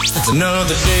It's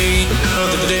another day,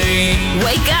 another day.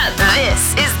 Wake up.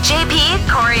 This is JP,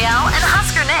 Coriel, and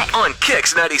Husker Nick. On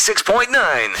Kix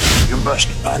 96.9. You must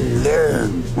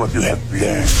unlearn what you have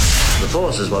learned. The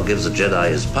Force is what gives a Jedi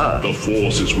his power. The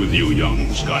Force is with you, young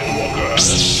Skywalker.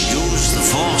 Use the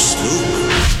Force,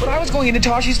 Luke. But I was going into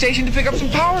Toshi Station to pick up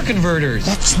some power converters.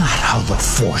 That's not how the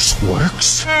Force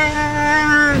works.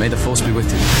 May the Force be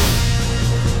with you.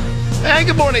 Hey,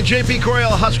 good morning. JP Coriel,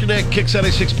 Husker Nick, Kix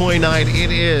 96.9.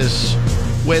 It is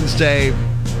Wednesday,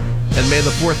 and may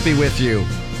the 4th be with you,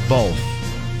 both.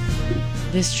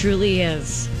 This truly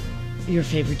is your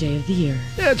favorite day of the year.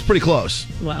 Yeah, it's pretty close.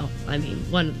 Well, I mean,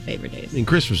 one of the favorite days. I mean,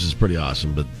 Christmas is pretty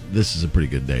awesome, but this is a pretty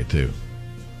good day, too.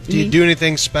 Do you do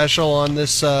anything special on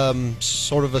this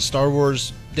sort of a Star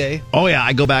Wars day? Oh, yeah,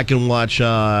 I go back and watch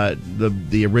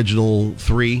the original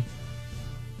 3.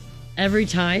 Every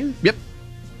time? Yep.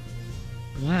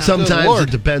 Wow. Sometimes it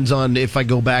depends on if I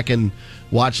go back and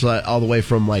watch all the way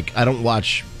from, like, I don't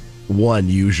watch 1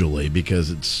 usually because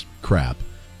it's crap.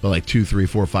 But like 2, 3,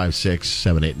 4, 5, 6,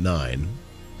 7, 8, 9.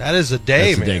 That is a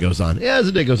day, as the day goes on. Yeah, as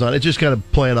the day goes on. It's just kind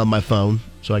of playing on my phone,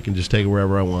 so I can just take it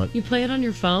wherever I want. You play it on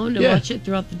your phone and watch it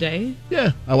throughout the day?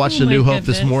 Yeah. I watched A New Hope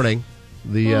this morning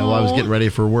while I was getting ready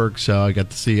for work, so I got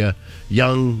to see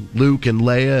young Luke and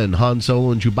Leia and Han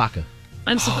Solo and Chewbacca.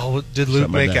 Did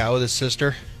Luke make out with his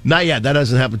sister? Not yet. That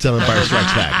doesn't happen until Empire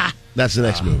Strikes Back. That's the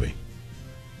next movie.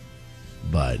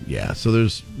 But, yeah, so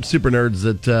there's super nerds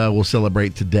that will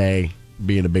celebrate today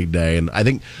being a big day. And I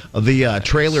think the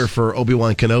trailer for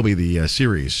Obi-Wan Kenobi, the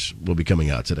series, will be coming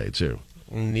out today, too.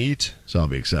 Neat. So I'll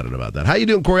be excited about that. How you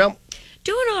doing, Coriel?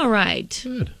 Doing all right.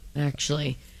 Good.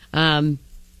 Actually. I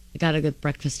got a good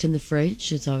breakfast in the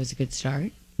fridge. It's always a good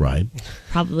start. Right.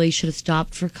 Probably should have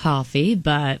stopped for coffee,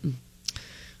 but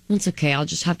that's okay. I'll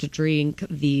just have to drink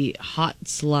the hot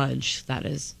sludge that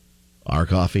is Our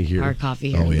coffee here? Our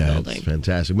coffee here in the yeah, building. It's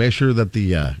fantastic. Make sure that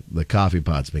the coffee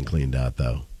pot's been cleaned out,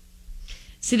 though.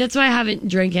 See, that's why I haven't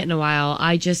drank it in a while.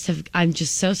 I'm just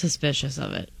so suspicious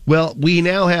of it. Well, we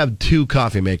now have 2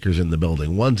 coffee makers in the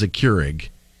building. One's a Keurig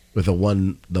with the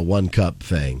one cup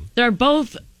thing. They're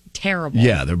both terrible.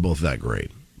 Yeah, they're both that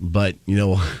great. But you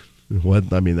know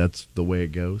what? I mean, that's the way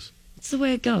it goes. It's the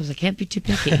way it goes. I can't be too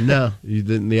picky. No,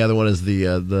 the other one is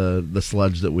the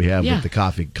sludge that we have with the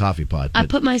coffee pot. I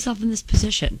put myself in this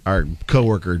position. Our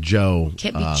coworker Joe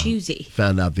can't be choosy.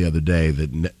 Found out the other day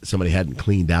that somebody hadn't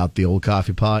cleaned out the old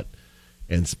coffee pot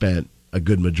and spent a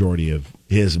good majority of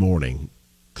his morning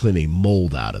cleaning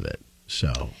mold out of it.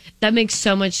 So that makes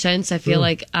so much sense. I feel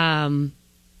like, that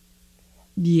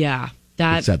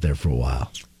it sat there for a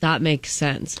while. That makes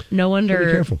sense. No wonder.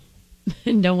 Be careful.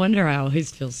 No wonder I always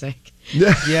feel sick.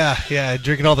 Yeah.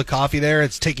 Drinking all the coffee there,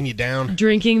 it's taking you down.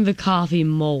 Drinking the coffee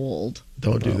mold.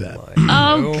 Don't do that.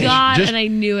 Oh, God, and I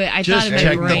knew it. I thought it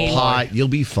check meant the pot. You'll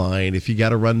be fine. If you got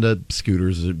to run to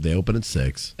Scooters, they open at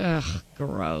 6. Ugh,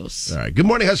 gross. All right. Good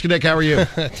morning, Husker Nick. How are you?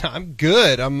 I'm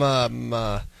good.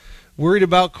 I'm worried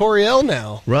about Coriel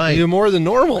now. Right. Even more than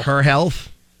normal. Her health?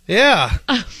 Yeah.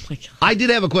 Oh, my God. I did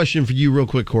have a question for you real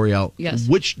quick, Coriel. Yes.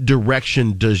 Which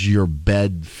direction does your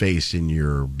bed face in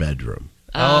your bedroom?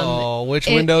 Which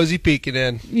window is he peeking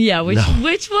in? Yeah, which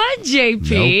one,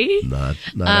 JP? Nope,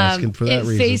 not asking for that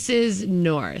reason. It faces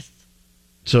north.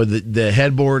 So the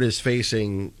headboard is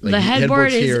facing... the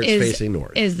headboard is facing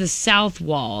north. Is the south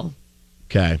wall.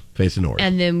 Okay, facing north.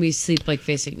 And then we sleep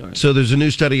facing north. So there's a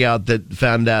new study out that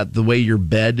found out the way your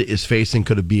bed is facing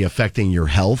could be affecting your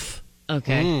health.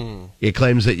 Okay. It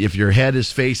claims that if your head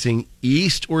is facing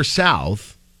east or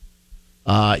south,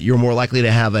 you're more likely to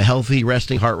have a healthy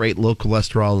resting heart rate, low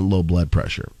cholesterol, and low blood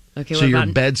pressure. Okay. So your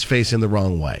bed's facing the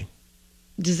wrong way.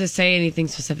 Does it say anything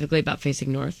specifically about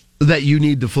facing north? That you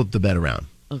need to flip the bed around.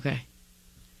 Okay.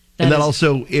 And then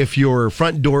also, if your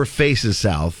front door faces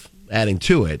south, adding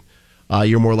to it,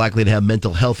 you're more likely to have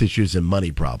mental health issues and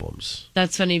money problems.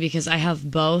 That's funny because I have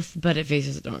both, but it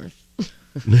faces north.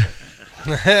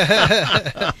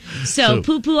 So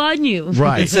poo-poo on you.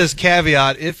 Right. It says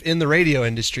caveat, if in the radio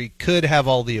industry, could have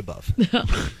all the above.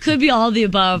 Could be all the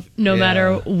above, no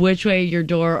matter which way your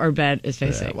door or bed is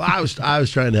facing. Yeah. Well, I was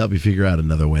trying to help you figure out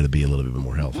another way to be a little bit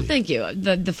more healthy. Well, thank you.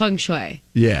 The feng shui.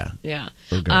 Yeah. Yeah.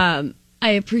 Okay. I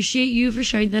appreciate you for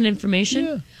sharing that information.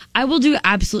 Yeah. I will do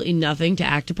absolutely nothing to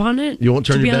act upon it. You won't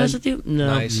turn your your bed? To be bed? honest with you?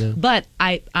 No. Nice. No. But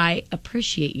I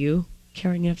appreciate you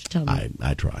caring enough to tell me.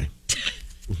 I try.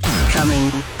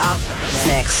 Coming up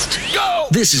next. Go!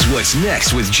 This is what's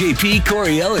next with JP,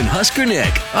 Coriel, and Husker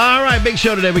Nick. All right, big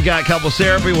show today. We got couples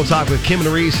therapy. We'll talk with Kim and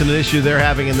Reese and an issue they're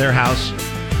having in their house.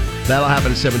 That'll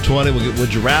happen at 7:20. We'll get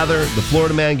Would You Rather. The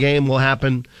Florida Man game will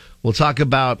happen. We'll talk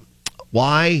about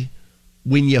why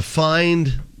when you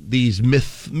find these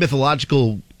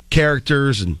mythological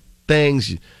characters and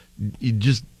things,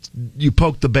 you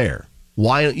poke the bear.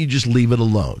 Why don't you just leave it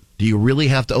alone? Do you really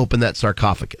have to open that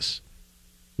sarcophagus?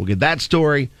 We'll get that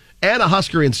story and a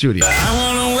Husker in studio. I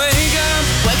wanna wake up.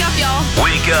 Wake up, y'all.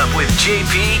 Wake up with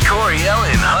JP, Coriel,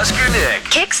 and Husker Nick.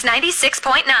 Kicks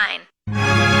 96.9.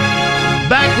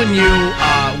 Back when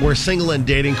you were single and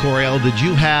dating, Coriel, did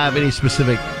you have any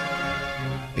specific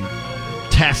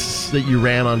tests that you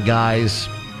ran on guys,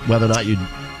 whether or not you'd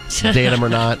date them or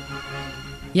not?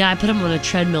 Yeah, I put them on a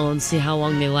treadmill and see how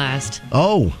long they last.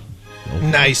 Oh.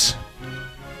 Nice.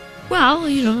 Well, I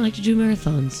like to do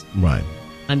marathons. Right.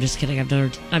 I'm just kidding. I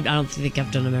don't think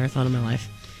I've done a marathon in my life.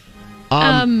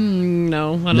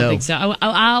 No, I don't think so.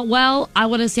 I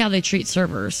want to see how they treat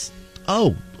servers.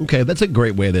 Oh, okay. That's a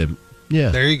great way to,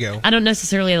 There you go. I don't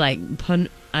necessarily I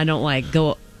don't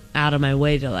go out of my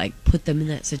way to put them in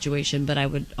that situation, but I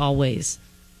would always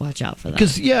watch out for that.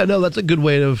 Because, that's a good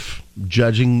way of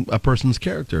judging a person's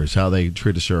character is how they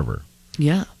treat a server.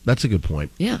 Yeah. That's a good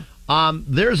point. Yeah.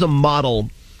 There's a model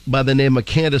by the name of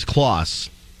Candace Kloss,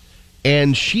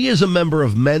 and she is a member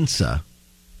of Mensa.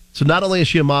 So not only is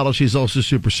she a model, she's also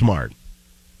super smart.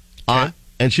 Okay.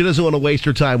 And she doesn't want to waste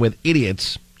her time with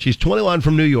idiots. She's 21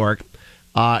 from New York,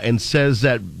 and says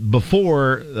that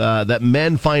before that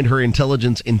men find her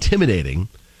intelligence intimidating.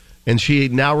 And she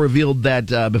now revealed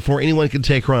that before anyone can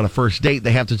take her on a first date,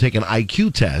 they have to take an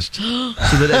IQ test so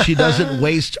that she doesn't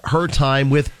waste her time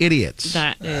with idiots.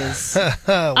 That is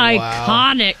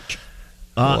iconic.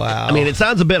 Wow. I mean, it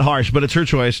sounds a bit harsh, but it's her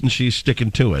choice, and she's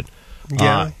sticking to it.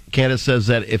 Yeah. Candace says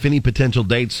that if any potential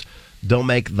dates don't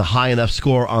make the high enough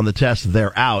score on the test,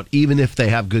 they're out, even if they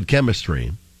have good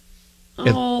chemistry.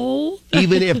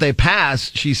 Even if they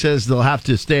pass, she says they'll have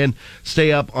to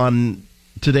stay up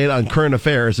to date on current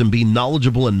affairs and be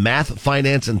knowledgeable in math,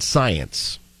 finance, and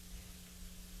science.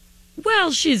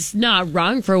 Well, she's not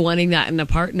wrong for wanting that in a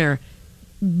partner.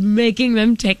 Making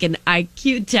them take an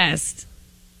IQ test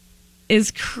is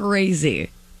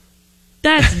crazy.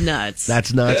 That's nuts.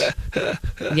 That's nuts?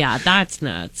 Yeah, that's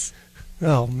nuts.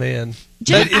 Oh, man.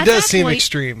 Just, it does seem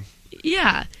extreme.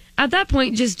 Yeah. At that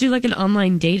point, just do an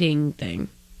online dating thing.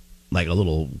 Like a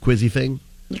little quizzy thing?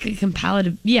 Like a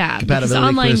compatibility quiz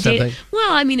online thing?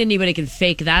 Well, I mean, anybody can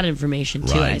fake that information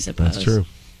too, right, I suppose. That's true.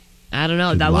 I don't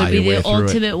know. Should that lie would be your way the through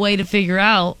ultimate way to figure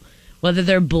out whether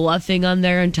they're bluffing on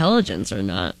their intelligence or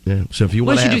not. Yeah. So if you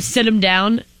want what to should do? Sit them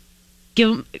down. Give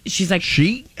them. She's like,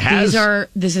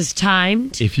 this is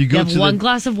timed. If you go have to one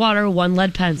glass of water, one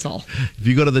lead pencil. If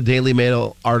you go to the Daily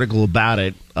Mail article about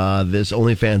it, this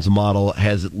OnlyFans model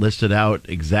has listed out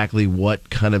exactly what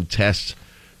kind of test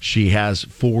she has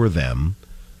for them.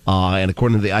 And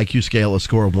according to the IQ scale, a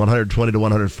score of 120 to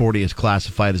 140 is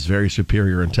classified as very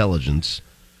superior intelligence.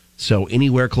 So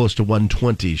anywhere close to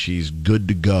 120, she's good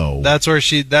to go. That's where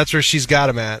she's got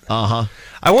him at. Uh-huh.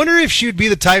 I wonder if she would be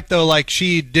the type, though,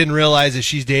 she didn't realize that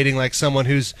she's dating, someone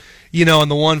who's, in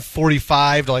the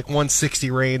 145 to, 160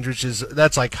 range,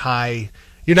 that's, high.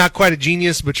 You're not quite a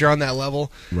genius, but you're on that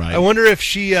level. Right. I wonder if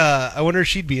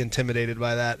she'd be intimidated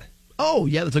by that. Oh,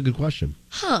 yeah, that's a good question.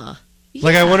 Huh.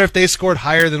 Yeah. I wonder if they scored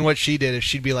higher than what she did, if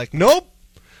she'd be like, nope.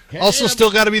 Also, still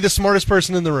got to be the smartest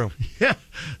person in the room. Yeah,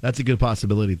 that's a good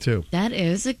possibility, too. That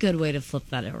is a good way to flip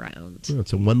that around. Yeah,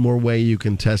 so one more way you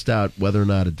can test out whether or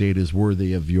not a date is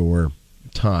worthy of your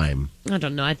time. I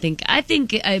don't know. I think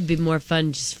it'd be more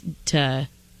fun just to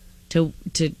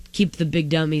keep the big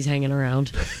dummies hanging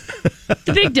around.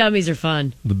 The big dummies are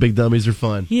fun. The big dummies are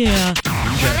fun. Yeah.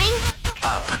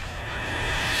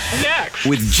 Next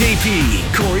with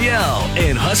JP, Coriel,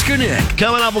 and Husker Nick.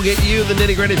 Coming up, we'll get you the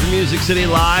nitty-gritty from Music City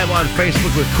live on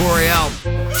Facebook with Coriel.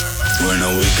 When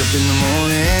I wake up in the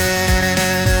morning.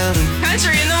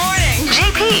 Country in the morning.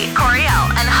 JP,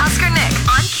 Coriel, and Husker Nick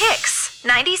on Kicks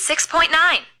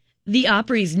 96.9. The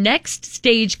Opry's next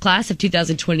stage class of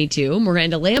 2022,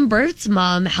 Miranda Lambert's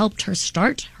mom helped her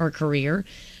start her career.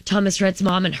 Thomas Rhett's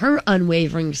mom and her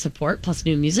unwavering support, plus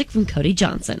new music from Cody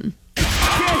Johnson.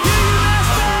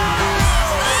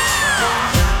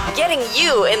 Getting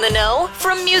you in the know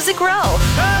from Music Row.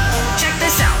 Check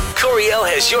this out. Coriel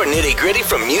has your nitty-gritty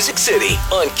from Music City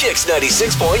on Kicks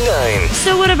 96.9.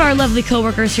 So one of our lovely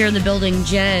coworkers here in the building,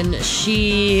 Jen,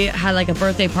 she had a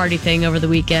birthday party thing over the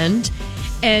weekend,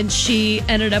 and she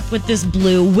ended up with this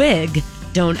blue wig.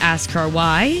 Don't ask her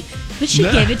why, but she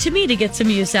gave it to me to get some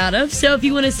use out of. So if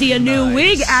you want to see a new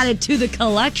wig added to the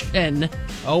collection,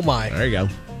 oh my, there you go.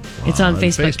 It's on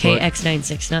Facebook.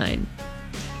 KX969.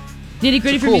 Nitty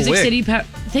Gritty for cool Music wig. City.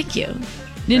 Thank you.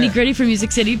 Nitty Gritty for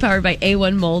Music City, powered by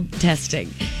A1 Mold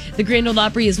Testing. The Grand Ole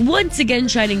Opry is once again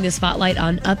shining the spotlight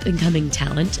on up-and-coming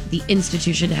talent. The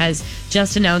institution has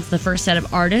just announced the first set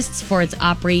of artists for its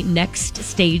Opry Next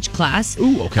Stage class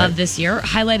of this year,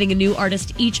 highlighting a new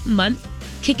artist each month.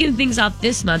 Kicking things off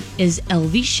this month is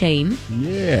Elvie Shane.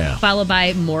 Yeah. Followed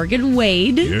by Morgan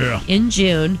Wade in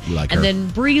June. Like and her. then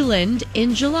Breland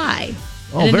in July.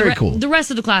 Oh, and then very cool. The rest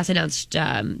of the class announced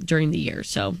during the year,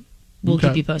 so we'll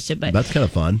keep you posted. But that's kind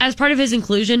of fun. As part of his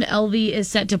inclusion, Elvie is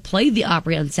set to play the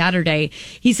Opry on Saturday.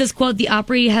 He says, quote, "The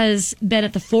Opry has been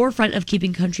at the forefront of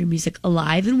keeping country music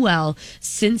alive and well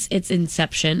since its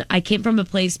inception. I came from a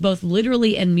place both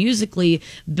literally and musically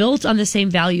built on the same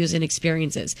values and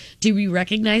experiences. To be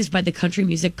recognized by the country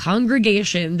music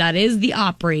congregation that is the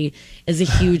Opry is a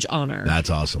huge honor."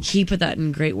 That's awesome. He put that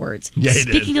in great words. Yeah, he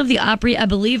Speaking of the Opry, I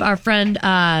believe our friend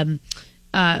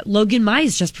Logan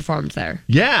Mize just performed there.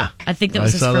 Yeah. I think that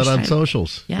was his I saw first that on time.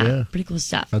 socials. Yeah, pretty cool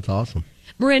stuff. That's awesome.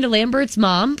 Miranda Lambert's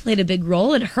mom played a big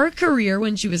role in her career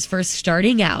when she was first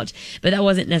starting out, but that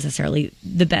wasn't necessarily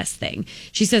the best thing.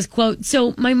 She says, quote,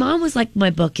 "So my mom was like my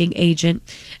booking agent.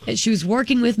 She was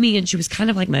working with me and she was kind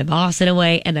of like my boss in a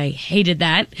way, and I hated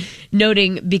that,"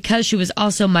 noting because she was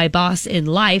also my boss in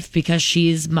life because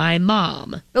she's my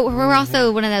mom. But we're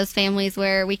also one of those families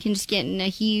where we can just get in a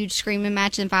huge screaming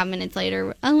match and 5 minutes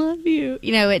later, "I love you."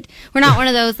 You know, we're not one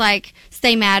of those like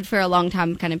stay mad for a long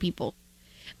time kind of people.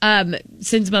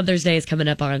 Since Mother's Day is coming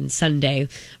up on Sunday,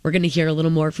 we're going to hear a little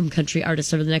more from country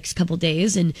artists over the next couple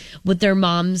days and what their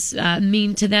moms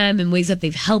mean to them and ways that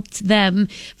they've helped them.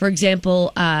 For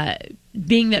example,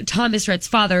 being that Thomas Rhett's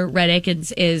father, Rhett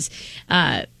Akins, is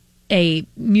a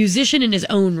musician in his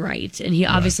own right, and he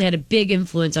obviously had a big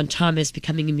influence on Thomas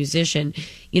becoming a musician.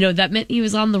 You know, that meant he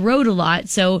was on the road a lot.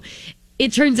 So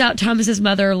it turns out Thomas's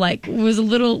mother was a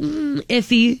little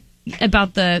iffy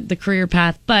about the career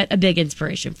path, but a big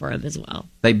inspiration for him as well.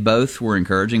 They both were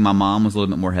encouraging. My mom was a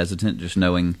little bit more hesitant, just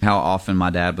knowing how often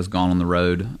my dad was gone on the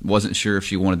road. Wasn't sure if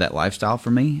she wanted that lifestyle for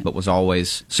me, but was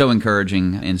always so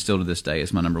encouraging, and still to this day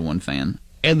is my number one fan.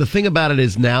 And the thing about it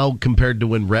is now, compared to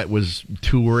when Rhett was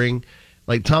touring,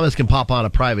 like Thomas can pop on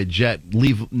a private jet,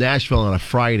 leave Nashville on a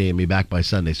Friday, and be back by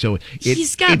Sunday. So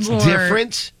it's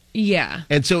different. Yeah.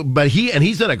 And so, but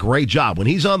he's done a great job. When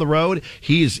he's on the road,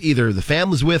 he's either the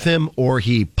family's with him or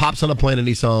he pops on a plane and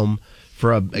he's home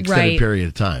for an extended period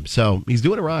of time. So he's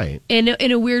doing it right. In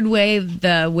a weird way,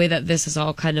 the way that this has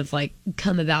all kind of like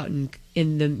come about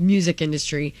in the music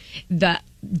industry, the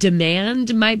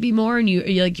demand might be more, and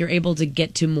you're able to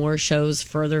get to more shows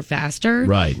further faster.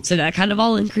 Right. So that kind of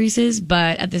all increases.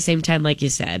 But at the same time, like you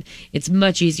said, it's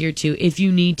much easier to, if you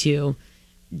need to,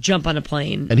 jump on a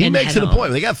plane. And he makes it a home.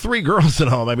 point. They got 3 girls at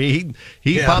home. I mean,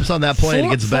 he pops on that plane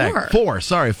and gets back. 4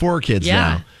 kids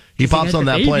now. He pops on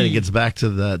that plane and gets back to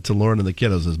Lauren and the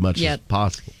kiddos as much as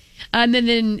possible. And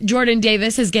then Jordan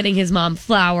Davis is getting his mom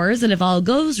flowers, and if all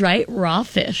goes right, raw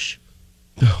fish.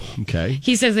 Okay.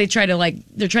 He says they're trying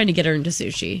to get her into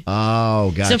sushi.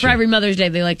 Oh, gotcha. So for every Mother's Day,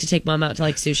 they like to take mom out to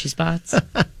like sushi spots,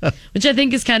 which I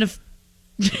think is kind of,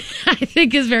 I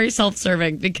think is very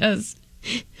self-serving, because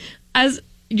as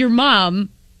your mom,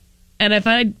 and if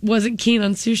I wasn't keen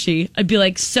on sushi, I'd be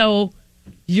like, so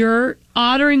you're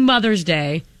honoring Mother's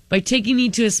Day by taking me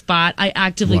to a spot I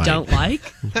actively don't like?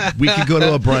 We could go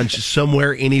to a brunch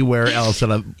somewhere, anywhere else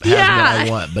that I have what I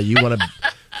want, but you want to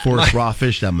force raw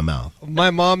fish down my mouth. My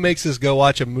mom makes us go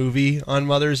watch a movie on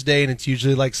Mother's Day, and it's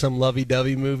usually like some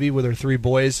lovey-dovey movie with her 3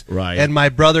 boys. Right. And my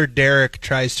brother Derek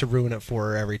tries to ruin it for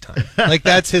her every time. Like,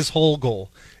 that's his whole goal,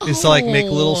 is to like make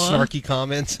little snarky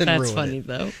comments and ruin it. That's funny,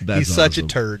 though. He's such a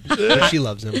turd, but she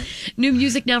loves him. New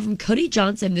music now from Cody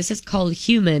Johnson. This is called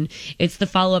Human. It's the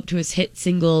follow-up to his hit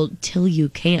single, Till You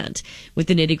Can't. With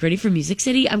the nitty-gritty from Music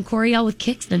City, I'm Coriel with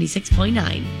Kicks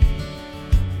 96.9.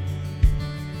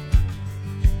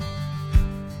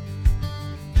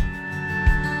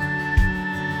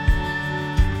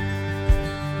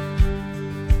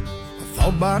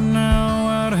 Thought by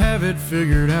now I'd have it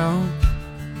figured out,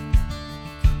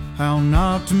 how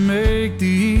not to make the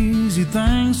easy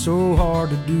things so hard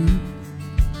to do.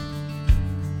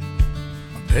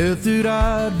 I bet that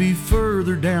I'd be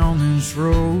further down this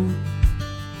road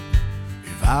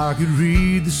if I could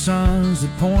read the signs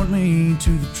that point me to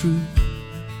the truth.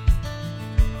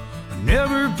 I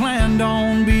never planned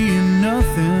on being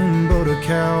nothing but a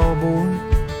cowboy.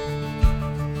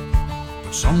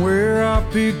 Somewhere I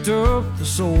picked up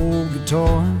this old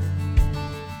guitar.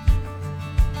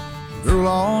 Girl,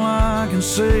 all I can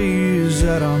say is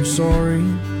that I'm sorry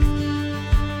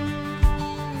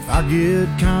if I get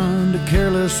kinda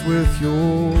careless with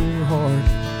your heart.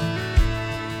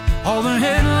 All the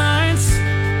headlights,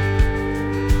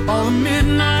 all the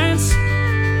midnights,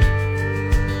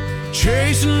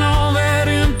 Chasing all that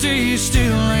empty,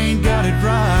 still ain't got it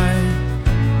right.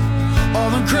 All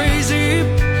them crazy,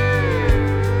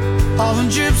 all them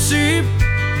gypsy.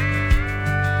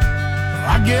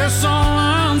 I guess all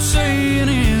I'm saying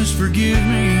is forgive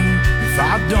me if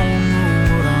I don't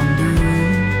know what I'm doing.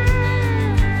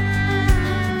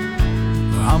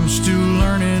 I'm still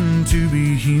learning to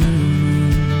be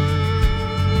human.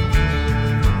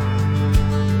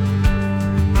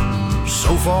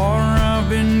 So far I've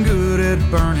been good at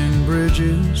burning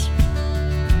bridges.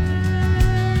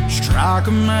 Strike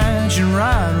a match and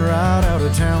ride right out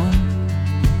of town.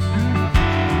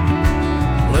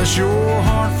 Bless your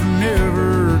heart for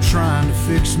never trying to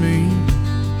fix me,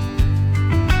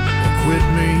 or quit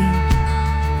me,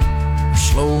 or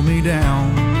slow me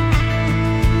down.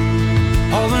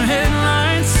 All the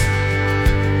headlights,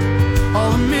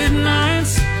 all the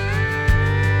midnights,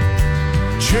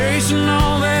 chasing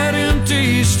all that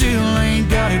empty, still ain't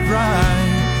got it right.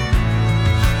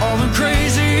 All the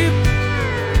crazy,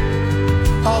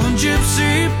 all the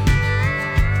gypsy.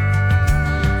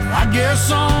 I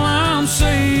guess all I'm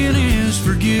saying is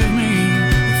forgive me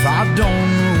if I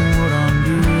don't know what I'm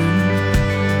doing.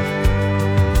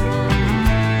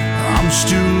 I'm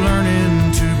still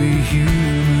learning to be human.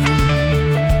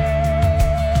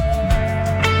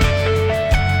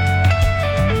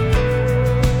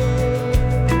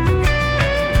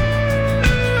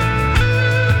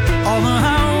 All the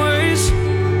highways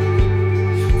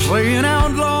playing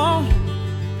outlaw,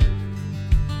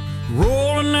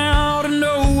 rolling out of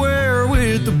nowhere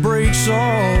with the brakes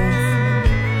off.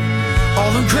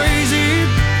 All the crazy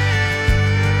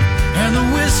and the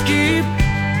whiskey,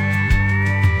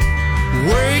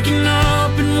 waking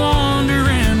up and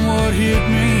wondering what hit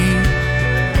me.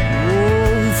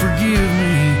 Oh, forgive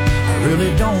me, I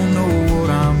really don't know what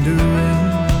I'm doing,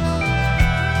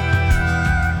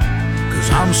 'cause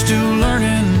I'm still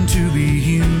learning to be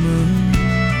human.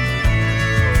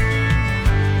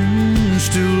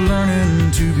 Still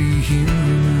learning to be human.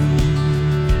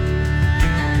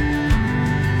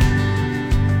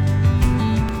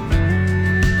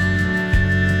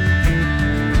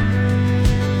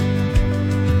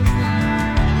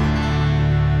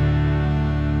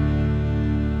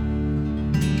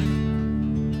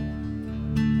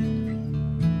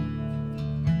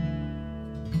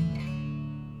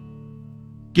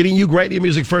 Getting you great new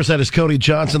music first, that is Cody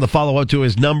Johnson. The follow-up to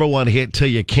his number one hit, Till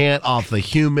You Can't, off the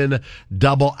Human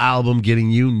double album.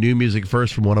 Getting you new music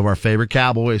first from one of our favorite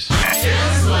Cowboys.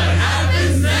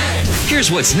 Here's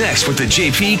what's next with the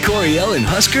JP, Coriel, and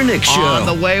Husker Nick show. On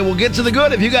the way, we'll get to the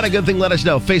good. If you got a good thing, let us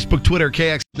know. Facebook, Twitter,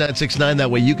 KX969.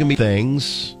 That way you can be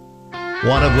things.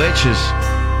 One of which is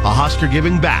a Husker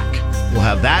giving back. We'll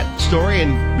have that story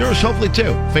and yours hopefully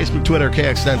too. Facebook, Twitter,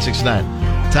 KX969.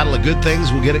 Title of Good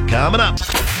Things. We'll get it coming up.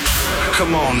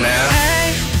 Come on now.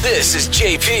 Hey. This is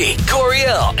JP,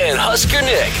 Coriel, and Husker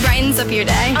Nick. Brightens up your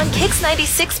day on Kicks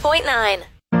 96.9.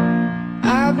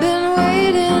 I've been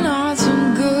waiting on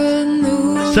some good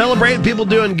news. Celebrating people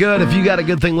doing good. If you got a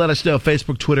good thing, let us know.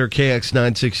 Facebook, Twitter,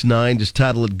 KX969. Just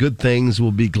title it Good Things.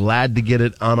 We'll be glad to get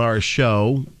it on our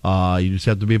show. You just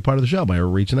have to be a part of the show by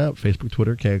reaching out. Facebook,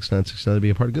 Twitter, KX969 to be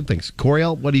a part of Good Things.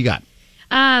 Coriel, what do you got?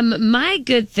 My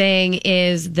good thing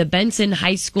is the Benson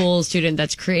High School student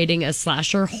that's creating a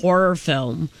slasher horror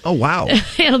film. Oh, wow.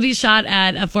 It'll be shot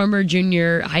at a former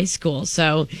junior high school.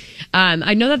 So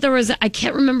I know that there was, I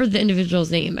can't remember the individual's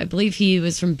name. I believe he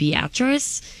was from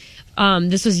Beatrice.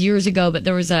 This was years ago, but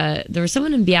there was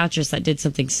someone in Beatrice that did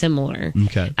something similar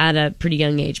at a pretty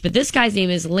young age. But this guy's name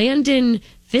is Landon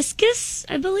Fiskus,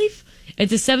 I believe.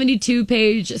 It's a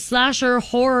 72-page slasher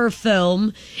horror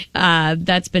film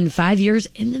that's been 5 years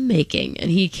in the making, and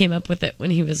he came up with it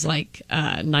when he was like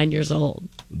 9 years old.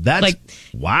 That's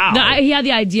wow. No, he had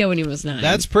the idea when he was 9.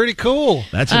 That's pretty cool.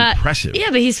 That's impressive.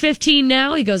 Yeah, but he's 15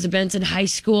 now. He goes to Benson High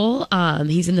School.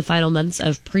 He's in the final months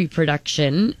of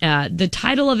pre-production. The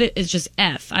title of it is just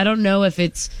F. I don't know if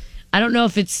it's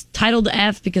titled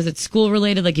F because it's school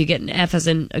related, like you get an F as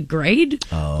in a grade,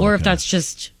 or if that's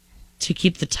just to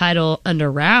keep the title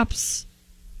under wraps.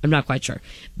 I'm not quite sure.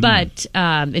 But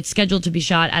it's scheduled to be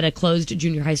shot at a closed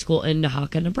junior high school in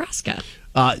Nahaka, Nebraska.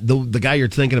 The guy you're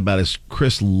thinking about is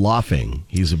Chris Loffing.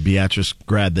 He's a Beatrice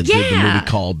grad that did the movie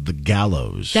called The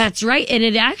Gallows. That's right. And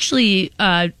it actually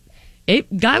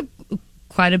it got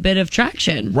quite a bit of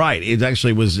traction. Right. It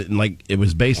actually was it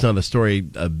was based on a story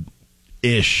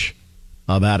ish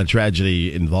about a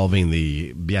tragedy involving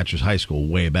the Beatrice High School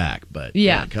way back, but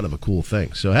kind of a cool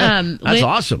thing. So hey, that's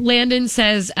awesome. Landon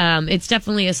says it's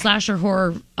definitely a slasher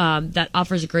horror that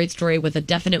offers a great story with a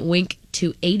definite wink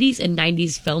to 80s and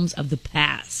 90s films of the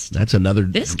past. That's another.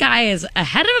 This guy is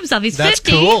ahead of himself. He's That's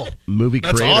 50. cool. Movie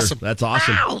That's creator. awesome. That's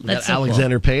awesome. Wow, We that's got so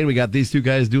Alexander Payne. We got these two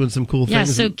guys doing some cool Yeah,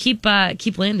 things. so keep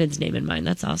Landon's name in mind.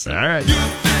 That's awesome. All right.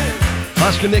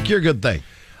 Husker Nick, your good thing.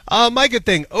 My good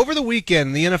thing. Over the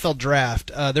weekend, the NFL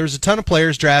draft, there was a ton of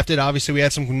players drafted. Obviously, we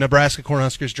had some Nebraska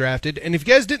Cornhuskers drafted. And if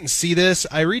you guys didn't see this,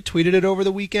 I retweeted it over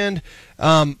the weekend.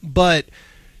 But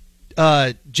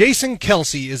Jason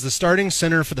Kelsey is the starting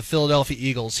center for the Philadelphia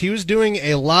Eagles. He was doing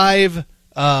a live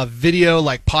video,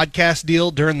 like podcast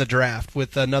deal during the draft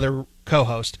with another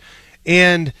co-host.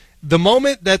 And the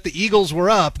moment that the Eagles were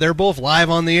up, they're both live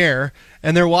on the air,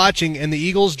 and they're watching, and the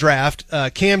Eagles draft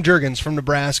Cam Jurgens from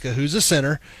Nebraska, who's a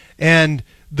center, and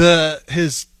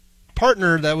his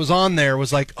partner that was on there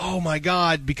was like, oh my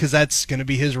God, because that's going to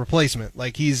be his replacement.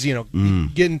 Like, he's,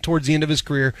 getting towards the end of his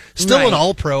career. Still an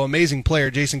all-pro, amazing player,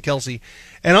 Jason Kelsey.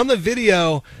 And on the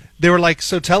video, they were like,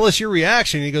 so tell us your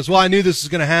reaction. And he goes, well, I knew this was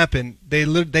going to happen.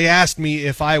 They asked me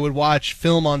if I would watch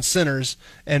film on centers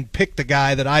and pick the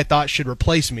guy that I thought should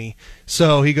replace me.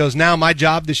 So he goes, now my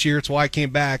job this year, it's why I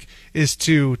came back, is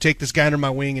to take this guy under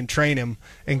my wing and train him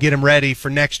and get him ready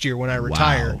for next year when I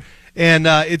retire. Wow. And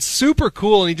it's super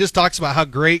cool, and he just talks about how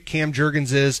great Cam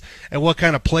Jurgens is and what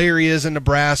kind of player he is in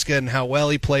Nebraska and how well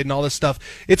he played and all this stuff.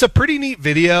 It's a pretty neat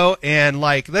video, and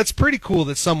that's pretty cool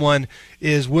that someone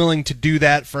is willing to do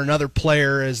that for another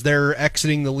player as they're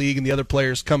exiting the league and the other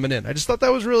players coming in. I just thought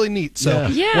that was really neat. So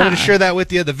wanted to share that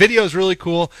with you. The video is really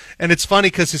cool, and it's funny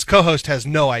because his co-host has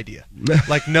no idea,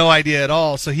 no idea at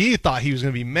all. So he thought he was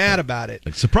going to be mad about it.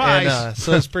 Like, surprise! And,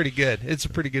 so it's pretty good. It's a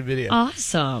pretty good video.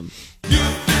 Awesome.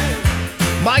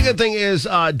 My good thing is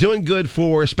doing good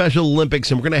for Special Olympics,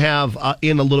 and we're going to have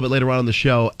in a little bit later on in the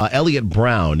show Elliott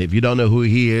Brown. If you don't know who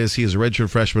he is a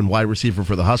redshirt freshman wide receiver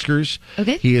for the Huskers.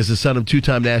 Okay. He is the son of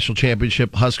two-time national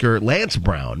championship Husker Lance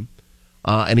Brown,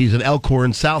 and he's an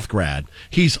Elkhorn South grad.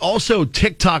 He's also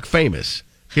TikTok famous.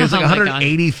 He has like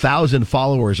 180,000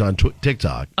 followers on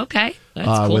TikTok. Okay,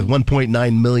 that's cool. With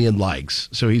 1.9 million likes.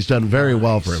 So he's done very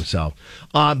well for himself.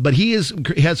 But he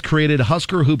has created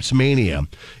Husker Hoops Mania.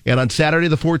 And on Saturday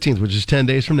the 14th, which is 10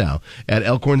 days from now, at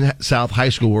Elkhorn South High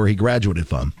School, where he graduated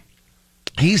from,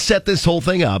 he set this whole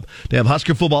thing up to have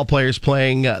Husker football players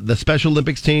playing the Special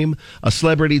Olympics team, a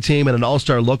celebrity team, and an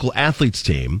all-star local athletes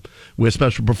team with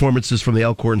special performances from the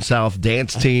Elkhorn South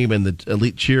dance team and the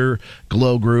elite cheer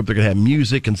glow group. They're going to have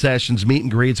music, concessions, meet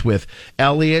and greets with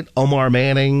Elliott, Omar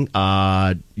Manning,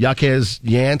 Jaquez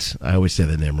Yant. I always say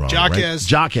the name wrong. Jaquez.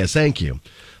 Right? Jaquez, thank you.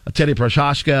 Teddy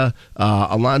Prochazka,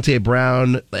 Alante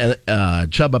Brown,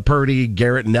 Chubba Purdy,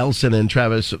 Garrett Nelson, and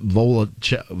Travis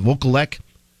Vokalek.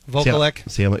 Vokalek.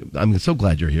 See, I'm so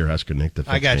glad you're here, Husker Nick.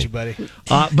 I got you, buddy.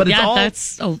 But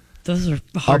it's those are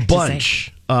hard a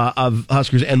bunch of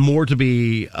Huskers and more to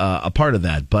be a part of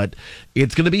that. But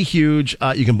it's going to be huge.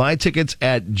 You can buy tickets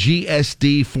at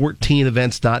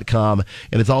gsd14events.com,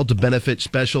 and it's all to benefit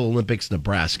Special Olympics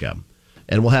Nebraska.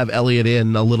 And we'll have Elliott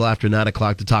in a little after 9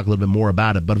 o'clock to talk a little bit more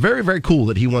about it. But very, very cool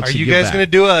that he wants to give back. Are you guys going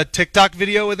to do a TikTok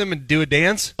video with him and do a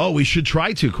dance? Oh, we should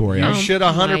try to, Corey. You should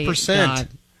 100%.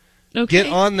 Okay.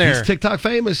 Get on there. He's TikTok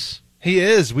famous. He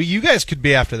is. You guys could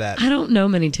be after that. I don't know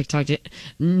many TikTok.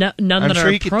 None that sure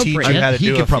are he could teach appropriate. you how to He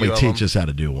do could a probably few of teach them. us how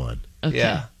to do one. Okay.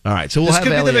 Yeah. All right, so we'll this have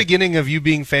could Elliott. be the beginning of you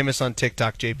being famous on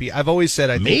TikTok, JP. I've always said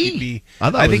I think Me? you'd be.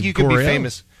 I think you could be Coriel.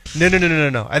 famous.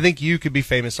 No. I think you could be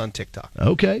famous on TikTok.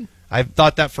 Okay. I've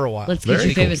thought that for a while. Let's get Very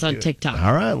you cool. famous on TikTok.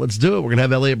 All right, let's do it. We're going to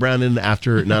have Elliott Brown in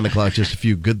after 9 o'clock. Just a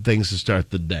few good things to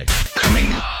start the day. Coming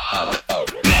up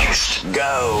next.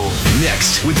 Go.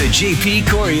 Next with the JP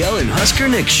Coriel and Husker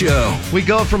Nick show. We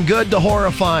go from good to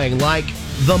horrifying, like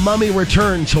The Mummy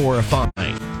Returns horrifying.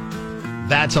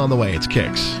 That's on the way. It's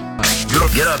Kicks.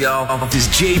 Get up, y'all. This is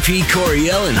JP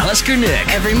Coriel and Husker Nick.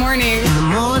 Every morning. In the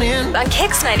morning. On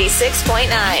Kicks 96.9.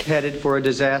 Headed for a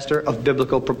disaster of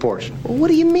biblical proportion. What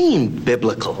do you mean,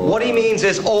 biblical? What he means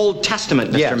is Old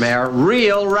Testament, Mr. Mayor.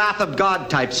 Real wrath of God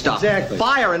type stuff. Exactly.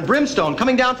 Fire and brimstone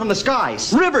coming down from the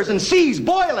skies. Rivers and seas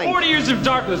boiling. 40 years of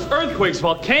darkness, earthquakes,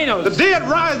 volcanoes. The dead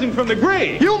rising from the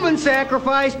grave. Human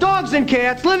sacrifice, dogs and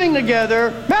cats living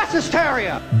together. Mass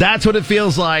hysteria. That's what it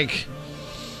feels like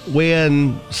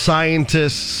when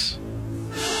scientists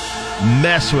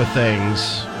mess with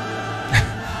things.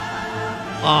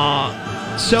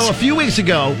 So a few weeks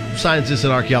ago, scientists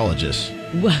and archaeologists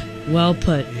well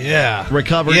put.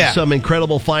 recovered some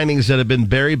incredible findings that have been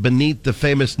buried beneath the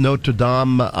famous Notre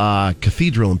Dame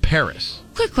Cathedral in Paris.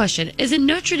 Quick question. Is it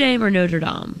Notre Dame or Notre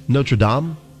Dame? Notre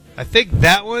Dame? I think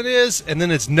that one is, and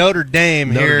then it's Notre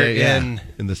Dame Notre here Dame,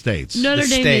 in the States. Notre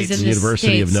Dame is in the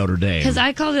University States. of Notre Dame. Because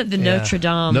I called it the Notre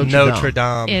Dame. Notre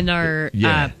Dame. In our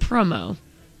promo.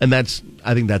 And I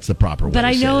think that's the proper way But to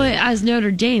I say know it. it as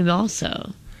Notre Dame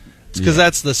also. It's because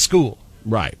that's the school.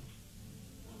 Right.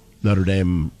 Notre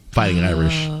Dame Fighting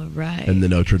Irish. Right. And the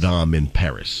Notre Dame in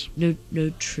Paris. Notre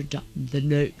Dame. The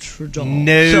Notre Dame.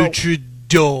 Notre Dame.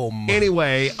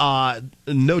 Anyway,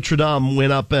 Notre Dame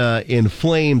went up in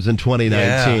flames in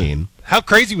 2019. Yeah. How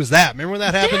crazy was that? Remember when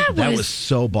that happened? That was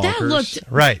so bonkers. That looked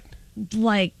right.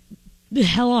 Like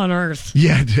hell on earth.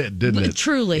 Yeah, it did, didn't it?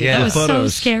 Truly. That was The so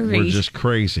photos scary. were just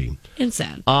crazy. And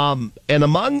sad. And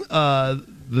among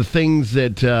the things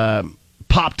that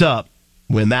popped up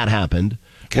when that happened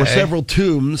were several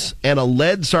tombs and a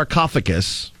lead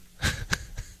sarcophagus,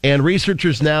 and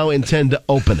researchers now intend to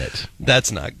open it. That's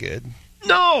not good.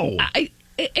 No!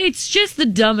 It's just the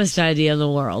dumbest idea in the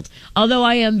world. Although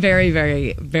I am very,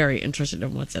 very, very interested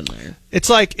in what's in there. It's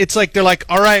like they're like,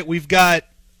 all right, we've got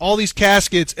all these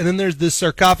caskets, and then there's this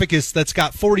sarcophagus that's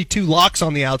got 42 locks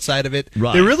on the outside of it.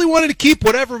 Right. They really wanted to keep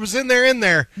whatever was in there in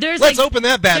there. Let's open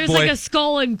that bad boy. There's like a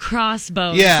skull and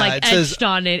crossbones it etched says,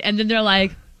 on it, and then they're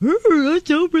like, let's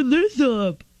open this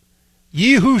up.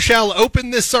 Ye who shall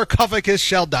open this sarcophagus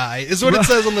shall die, is what it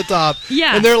says on the top.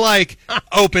 Yeah. And they're like,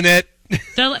 open it.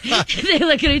 They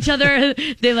look at each other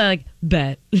and they're like,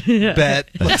 bet. Bet.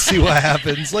 Let's see what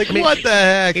happens. Like, what the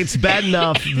heck? It's bad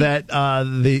enough that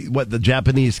the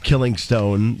Japanese killing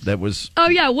stone that was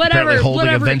whatever holding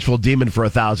a vengeful demon for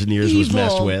 1,000 years was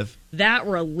messed with. That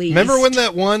released. Remember when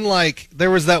that one,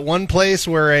 there was that one place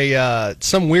where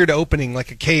some weird opening,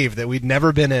 like a cave that we'd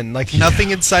never been in,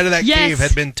 nothing inside of that cave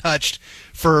had been touched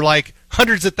for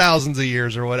hundreds of thousands of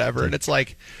years or whatever, and it's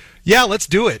like, yeah, let's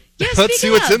do it. Yeah, let's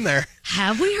see what's in there.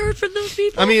 Have we heard from those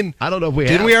people? I mean, I don't know if we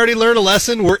didn't we already learn a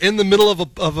lesson? We're in the middle of a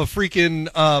freaking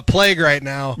plague right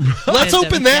now. Let's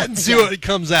open that and see what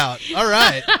comes out. All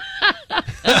right.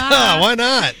 Why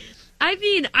not? I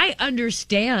mean, I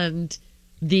understand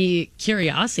the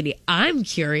curiosity. I'm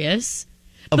curious.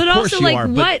 But course also, you are,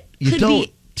 what you could don't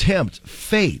be... tempt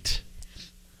fate.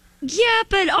 Yeah,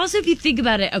 but also if you think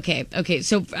about it, okay,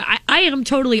 so I am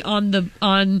totally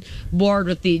on board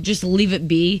with the just leave it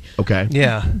be. Okay.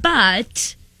 Yeah.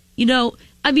 But,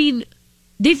 I mean,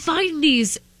 they find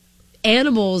these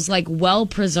animals well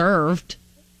preserved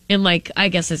in I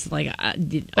guess it's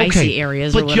icy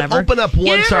areas or whatever. But you open up one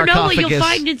you never sarcophagus. know what you'll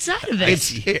find inside of it.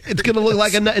 It's going to look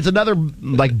like it's another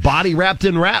body wrapped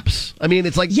in wraps. I mean,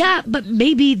 it's like but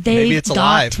maybe it's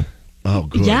alive. Oh,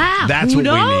 good. Yeah, that's who what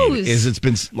knows? we need. It's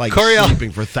been Coriel, sleeping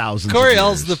for thousands.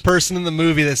 Coriel's of years. the person in the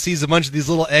movie that sees a bunch of these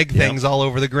little egg things all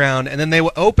over the ground, and then they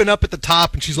open up at the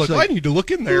top, and she's like, I need to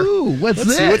look in there. Ooh, Let's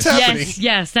this? see what's happening.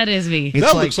 Yes, that is me.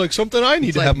 That looks like something I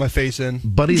need to have my face in.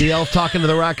 Buddy the elf talking to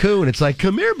the raccoon. It's like,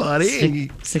 come here, buddy. And you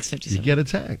 657. get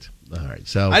attacked. All right,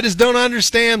 so I just don't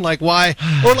understand why,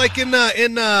 or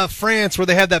in France where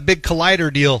they had that big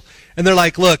collider deal, and they're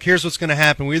like, look, here's what's going to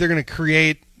happen. We're either going to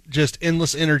create just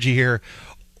endless energy here,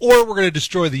 or we're going to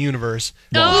destroy the universe.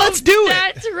 Let's do it.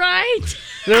 That's right.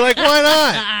 They're like,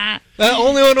 why not?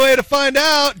 Only one way to find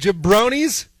out,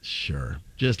 jabronis. Sure,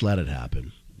 just let it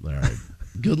happen. All right.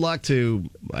 Good luck to,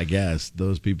 I guess,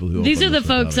 those people who. These are open the the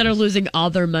folks that are sarcophagus. losing all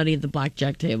their money at the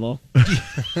blackjack table.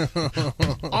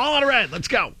 All on red. Let's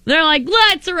go. They're like,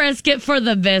 let's risk it for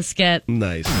the biscuit.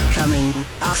 Nice. Coming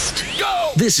up.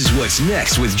 Go! This is what's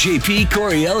next with JP,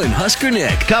 Coriel, and Husker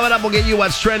Nick. Coming up, we'll get you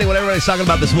what's trending, what everybody's talking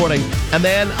about this morning. And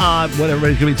then what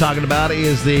everybody's going to be talking about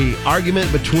is the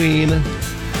argument between a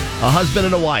husband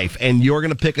and a wife. And you're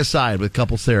going to pick a side with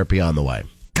couples therapy on the way.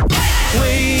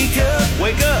 Wake up,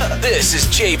 wake up. This is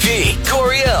JP,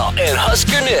 Coriel, and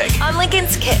Husker Nick. On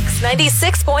Lincoln's Kicks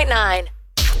 96.9.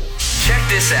 Check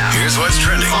this out. Here's what's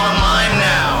trending online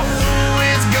now.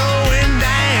 It's going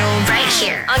down. Right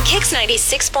here on Kicks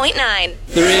 96.9.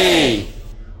 3.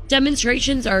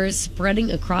 Demonstrations are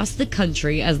spreading across the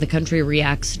country as the country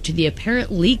reacts to the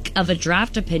apparent leak of a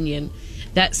draft opinion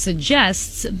that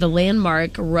suggests the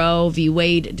landmark Roe v.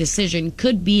 Wade decision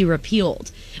could be repealed.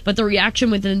 But the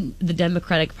reaction within the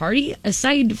Democratic Party,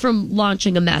 aside from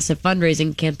launching a massive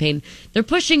fundraising campaign, they're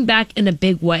pushing back in a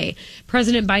big way.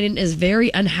 President Biden is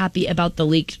very unhappy about the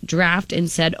leaked draft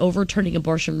and said overturning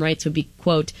abortion rights would be,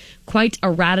 quote, quite a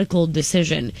radical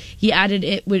decision. He added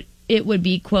it would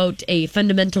be, quote, a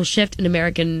fundamental shift in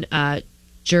American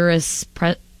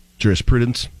Jurisprudence.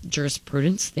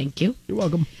 Thank you. You're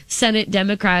welcome. Senate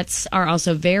Democrats are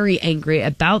also very angry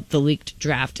about the leaked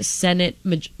draft. Senate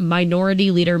Minority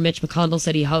Leader Mitch McConnell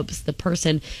said he hopes the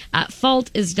person at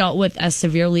fault is dealt with as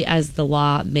severely as the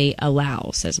law may allow,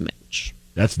 says Mitch.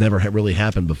 That's never really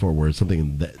happened before, where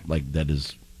something that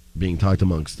is being talked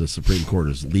amongst the Supreme Court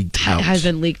is leaked out. Has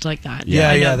been leaked like that.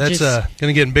 Yeah, that's going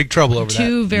to get in big trouble over that.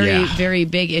 Two very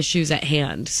big issues at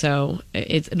hand, so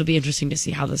it'll be interesting to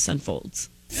see how this unfolds.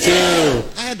 I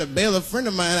had to bail a friend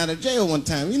of mine out of jail one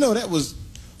time. You know, that was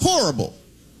horrible.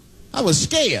 I was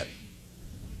scared.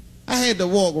 I had to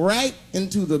walk right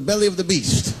into the belly of the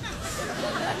beast.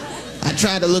 I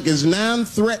tried to look as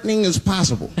non-threatening as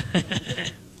possible.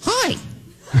 Hi.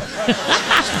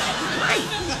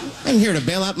 I'm here to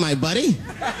bail out my buddy.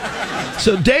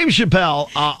 So Dave Chappelle,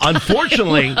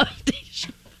 unfortunately,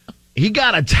 he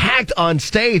got attacked on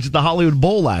stage at the Hollywood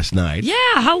Bowl last night. Yeah,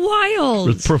 how wild.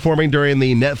 Was performing during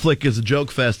the Netflix is a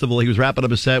Joke Festival. He was wrapping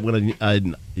up a set when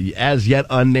an as yet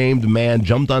unnamed man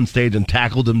jumped on stage and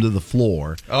tackled him to the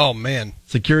floor. Oh, man.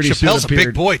 Security Chappelle's soon a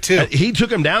big boy, too. He took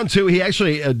him down, too. He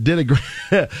actually did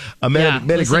made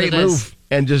a great move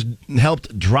and just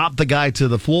helped drop the guy to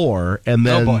the floor. And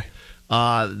then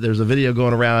there's a video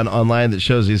going around online that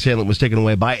shows his assailant was taken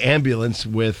away by ambulance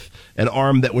with an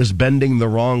arm that was bending the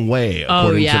wrong way,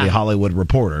 according to the Hollywood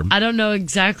Reporter. I don't know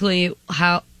exactly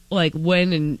how,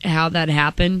 when and how that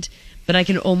happened, but I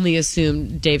can only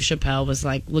assume Dave Chappelle was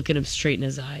looking him straight in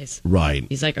his eyes. Right.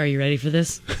 He's like, "Are you ready for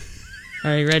this?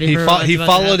 Are you ready?" He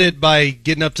followed it by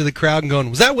getting up to the crowd and going,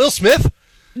 "Was that Will Smith?"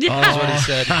 That's what he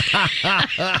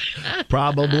said.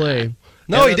 Probably.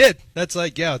 No, he did. That's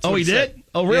it's what he did? said.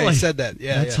 Oh, really? Yeah, he said that.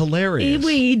 Yeah, that's hilarious.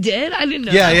 He did? I didn't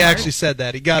know Yeah, that he part. actually said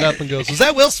that. He got up and goes, "Was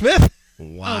that Will Smith?"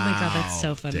 Wow. Oh, my God, that's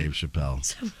so funny. Dave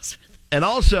Chappelle. And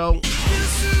also,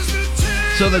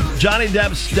 so the Johnny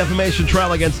Depp's defamation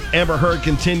trial against Amber Heard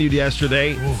continued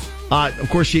yesterday. Of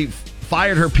course, she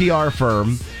fired her PR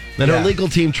firm. Then her legal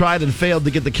team tried and failed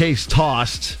to get the case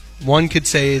tossed. One could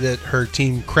say that her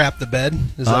team crapped the bed.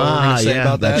 Is that what we're going to say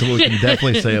about that? That's what we can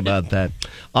definitely say about that.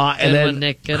 And then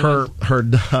Nick, her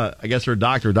I guess her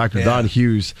doctor, Dr. Don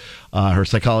Hughes, her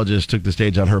psychologist, took the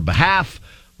stage on her behalf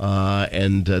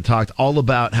and talked all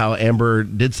about how Amber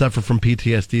did suffer from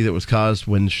PTSD that was caused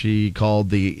when she called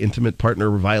the intimate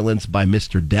partner violence by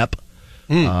Mr. Depp.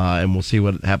 And we'll see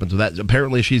what happens with that.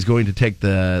 Apparently, she's going to take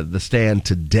the stand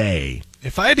today.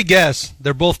 If I had to guess,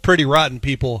 they're both pretty rotten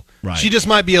people. Right. She just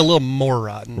might be a little more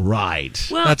rotten. Right.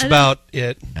 Well, that's about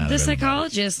it. The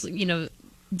psychologist,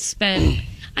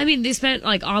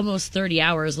 spent almost 30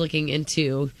 hours looking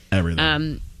into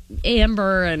everything.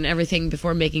 Amber and everything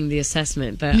before making the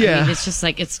assessment. But it's just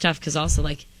it's tough because also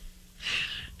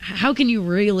how can you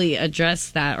really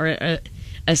address that or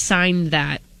assign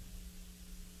that?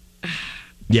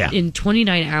 In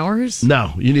 29 hours?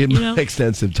 No, you need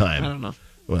extensive time. I don't know.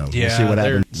 Well, we'll see what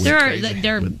happens.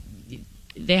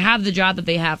 They have the job that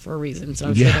they have for a reason, so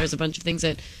I'm sure there's a bunch of things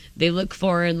that they look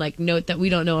for and note that we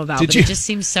don't know about. But it just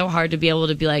seems so hard to be able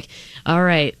to be like, all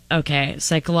right, okay,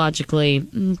 psychologically,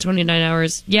 29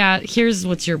 hours. Yeah, here's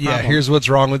what's your problem. Yeah, here's what's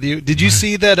wrong with you. Did you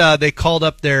see that they called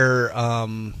up their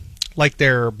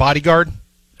their bodyguard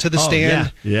to the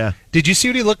stand? Yeah. Did you see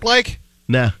what he looked like?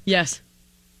 Nah. Yes.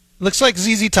 Looks like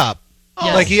ZZ Top.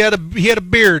 Yes. Like he had a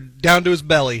beard down to his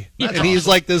belly, and he's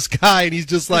like this guy, and he's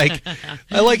just like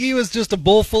he was just a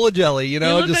bowl full of jelly, He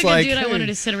just looked like a dude I wanted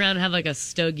to sit around and have a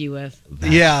stogie with.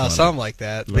 Something like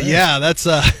that. But that's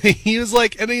he was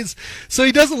like, and he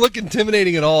doesn't look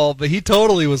intimidating at all, but he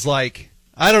totally was like,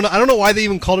 I don't know why they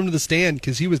even called him to the stand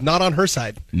because he was not on her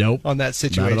side. Nope, on that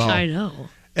situation. Not at all. I know.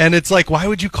 And it's like, why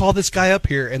would you call this guy up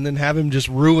here and then have him just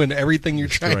ruin everything you're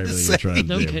trying to say?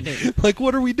 No kidding. Like,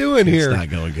 what are we doing here? It's not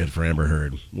going good for Amber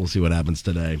Heard. We'll see what happens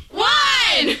today.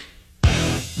 One!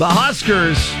 The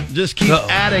Huskers just keep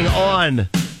adding on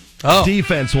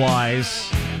defense-wise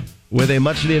with a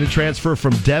much-needed transfer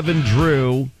from Devin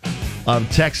Drew of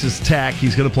Texas Tech.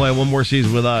 He's going to play one more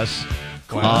season with us.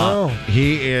 Wow.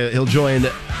 He'll join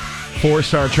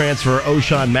four-star transfer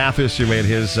O'Shawn Mathis, who made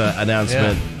his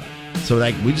announcement. Yeah. So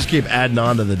we just keep adding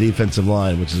on to the defensive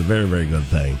line, which is a very, very good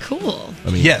thing. Cool.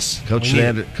 I mean, yes, Coach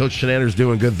Shenander's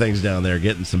doing good things down there,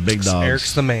 getting some big dogs.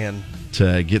 Eric's the man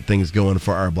to get things going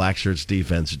for our Black Shirts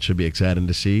defense. It should be exciting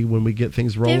to see when we get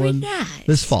things rolling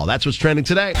this fall. That's what's trending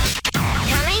today.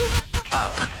 Coming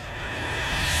up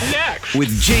next with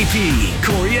JP,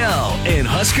 Coriel, and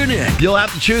Husker Nick. You'll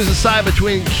have to choose a side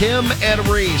between Kim and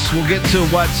Reese. We'll get to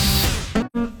what's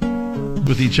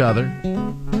with each other.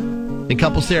 In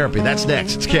couples therapy. That's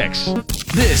next. It's Kicks.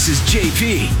 This is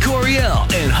JP, Coriel,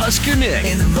 and Husker Nick.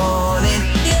 In the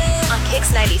morning. on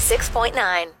Kicks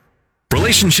 96.9.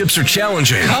 Relationships are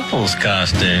challenging. Couples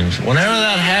costumes. Whenever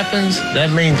that happens,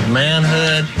 that means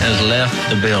manhood has left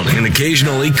the building. And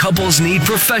occasionally, couples need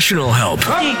professional help.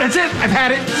 Oh, that's it. I've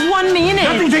had it. 1 minute.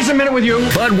 Nothing takes a minute with you.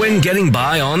 But when getting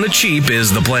by on the cheap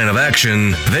is the plan of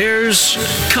action, there's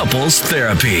couples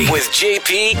therapy. With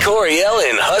JP, Coriel,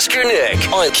 and Husker Nick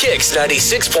on Kicks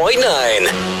 96.9.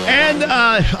 And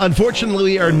unfortunately,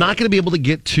 we are not going to be able to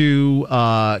get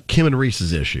to Kim and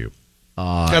Reese's issue.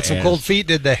 Got some cold feet,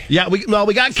 did they? Yeah, we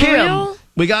got Kim. Real?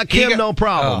 We got Kim, no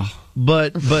problem. Oh.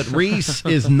 But Reese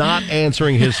is not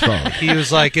answering his phone. He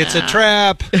was like, "It's a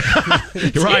trap."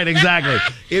 Right, exactly.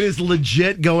 It is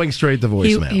legit going straight to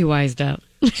voicemail. He wised up.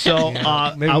 So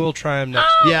maybe we'll try him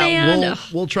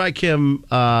next. We'll try Kim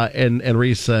and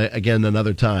Reese again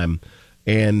another time,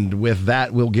 and with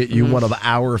that, we'll get you one of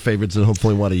our favorites and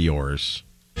hopefully one of yours.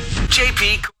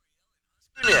 JP.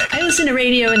 I listen to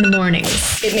radio in the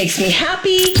mornings. It makes me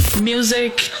happy.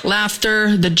 Music,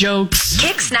 laughter, the jokes.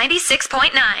 Kicks 96.9.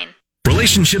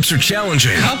 Relationships are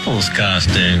challenging. Couples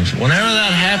costumes. Whenever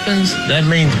that happens, that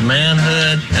means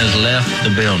manhood has left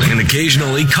the building. And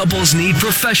occasionally, couples need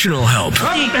professional help.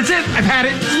 Oh, that's it. I've had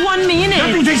it. 1 minute.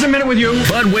 Nothing takes a minute with you.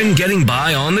 But when getting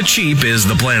by on the cheap is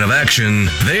the plan of action,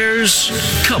 there's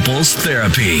couples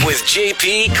therapy. With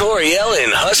JP, Coriel,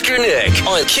 and Husker Nick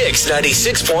on Kicks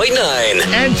 96.9.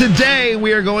 And today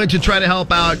we are going to try to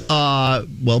help out,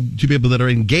 two people that are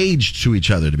engaged to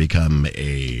each other to become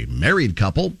a married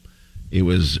couple. It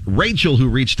was Rachel who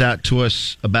reached out to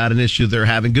us about an issue they're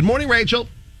having. Good morning, Rachel.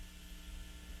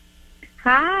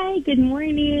 Hi, good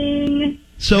morning.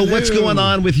 So what's going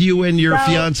on with you and your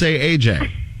fiance,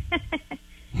 AJ?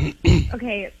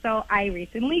 Okay, so I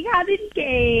recently got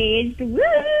engaged. Woo!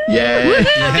 Yeah.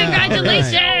 Woo-hoo,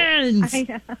 congratulations! I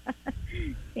know.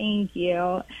 Thank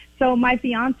you. So my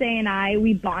fiance and I,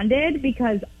 we bonded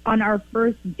because on our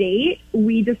first date,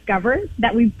 we discovered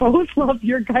that we both loved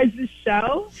your guys'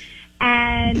 show.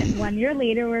 And 1 year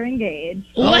later, we're engaged.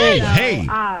 Oh, so, hey.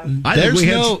 There's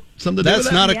something to do with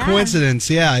that's not a coincidence.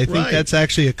 Yeah, I think Right. that's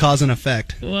actually a cause and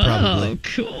effect. Whoa, probably.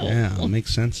 cool. Yeah,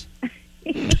 makes sense.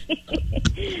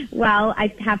 Well,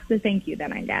 I have to thank you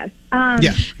then, I guess.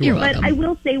 Yeah, you're but welcome. I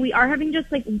will say we are having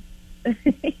just like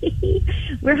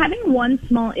we're having one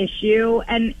small issue,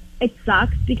 and it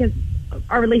sucks because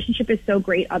our relationship is so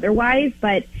great otherwise.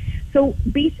 But so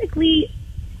basically,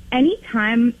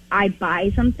 anytime I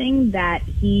buy something that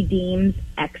he deems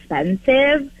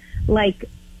expensive, like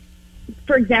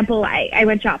for example, I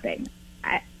went shopping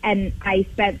and I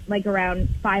spent like around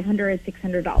 $500,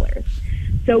 $600.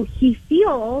 So he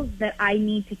feels that I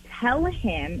need to tell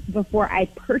him before I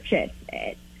purchase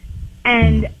it.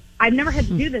 And I've never had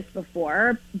to do this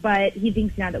before, but he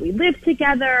thinks now that we live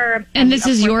together. And this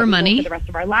of is course your that we will money? for the rest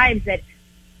of our lives, that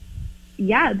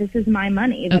yeah, this is my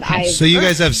money. That Okay. I've So you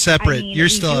guys earned. have separate. I mean, you we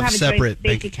still do have a joint separate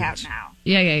bank account accounts now.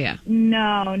 Yeah.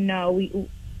 No, we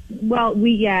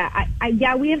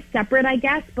have separate, I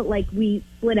guess, but like we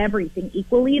split everything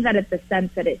equally. That it's the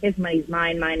sense that his money's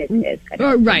mine is his. Kind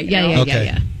of Right, thing, you know?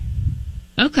 yeah.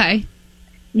 Okay.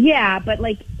 Yeah, but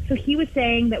like, so he was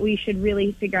saying that we should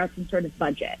really figure out some sort of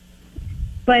budget.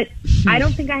 But I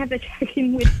don't think I have to check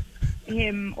in with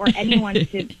him or anyone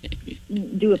to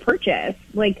do a purchase.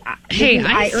 Like, Hey,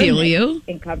 I feel earn you.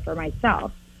 Income for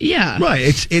myself. Yeah.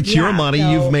 Right. It's your money. so-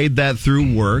 You've made that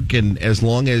through work, and as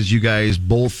long as you guys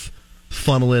both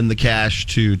funnel in the cash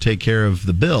to take care of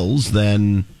the bills,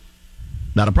 then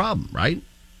not a problem, right?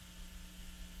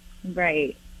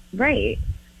 Right.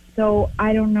 So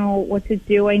I don't know what to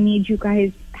do. I need you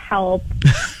guys' help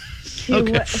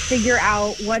to figure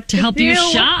out what to help do. you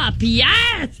shop.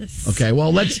 Yes. Okay,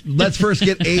 well, let's first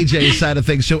get AJ's side of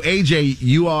things. So, AJ,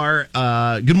 you are,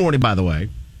 good morning, by the way.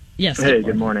 Yes. Hey,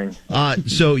 good morning.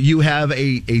 So you have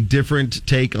a different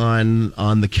take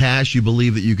on the cash. You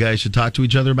believe that you guys should talk to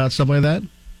each other about stuff like that?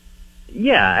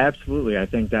 Yeah, absolutely. I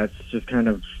think that's just kind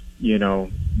of,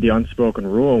 the unspoken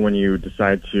rule when you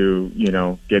decide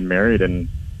to, get married and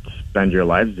spend your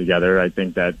lives together. I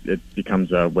think that it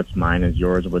becomes what's mine is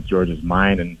yours, what's yours is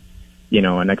mine. And,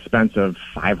 an expense of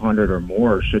 $500 or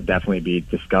more should definitely be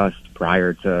discussed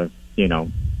prior to,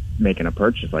 making a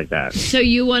purchase like that. So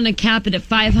you want to cap it at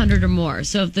 $500 or more.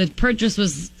 So if the purchase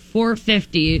was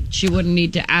 $450, she wouldn't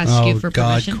need to ask you for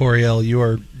permission. Oh God, Coriel,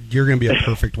 you're going to be a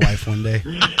perfect wife one day.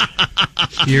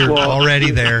 You're already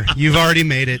there. You've already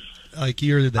made it. Like,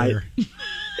 you're there.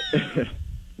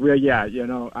 Well, yeah,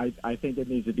 I think it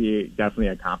needs to be definitely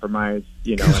a compromise,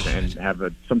 and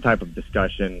have some type of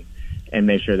discussion and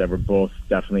make sure that we're both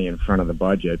definitely in front of the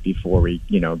budget before we,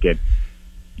 get,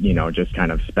 just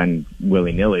kind of spend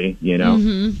willy-nilly,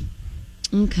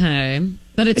 Mm-hmm. Okay.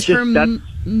 But it's for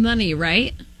money,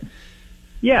 right?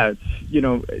 yeah,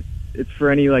 it's for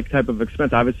any like type of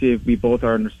expense. Obviously, if we both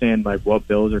understand like what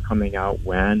bills are coming out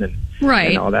when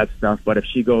and all that stuff. But if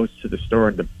she goes to the store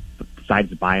and decides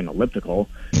to buy an elliptical,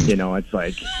 it's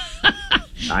like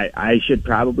I should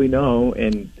probably know,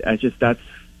 and that's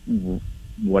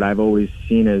what I've always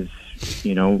seen as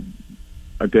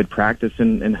a good practice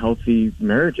in healthy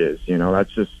marriages.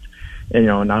 That's just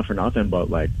not for nothing, but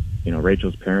like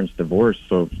Rachel's parents divorced,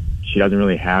 so she doesn't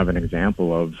really have an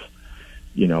example of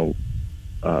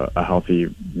a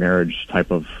healthy marriage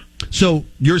type of. So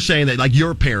you're saying that like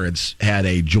your parents had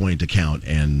a joint account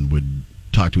and would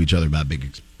talk to each other about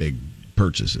big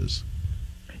purchases?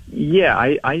 Yeah,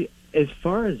 I as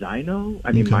far as I know,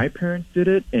 I mean, my parents did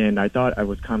it, and I thought it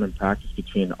was common practice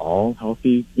between all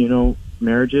healthy,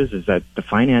 marriages, is that the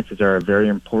finances are a very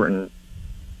important,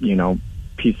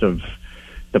 piece of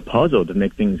the puzzle to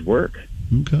make things work.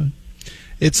 Okay.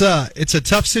 It's a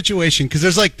tough situation because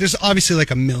there's obviously like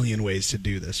a million ways to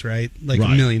do this, right? Like a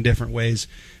million different ways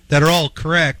that are all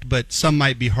correct, but some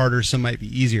might be harder, some might be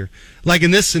easier. Like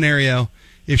in this scenario,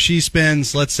 if she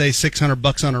spends, let's say,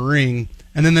 $600 on a ring,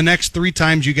 and then the next 3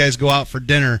 times you guys go out for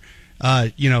dinner,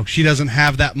 she doesn't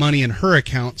have that money in her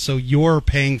account, so you're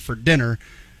paying for dinner.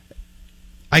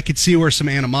 I could see where some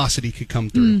animosity could come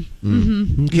through.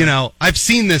 Mm-hmm. Okay. I've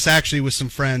seen this actually with some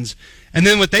friends, and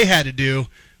then what they had to do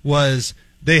was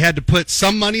they had to put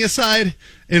some money aside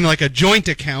in like a joint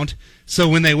account. So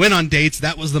when they went on dates,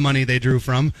 that was the money they drew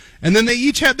from. And then they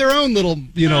each had their own little,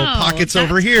 pockets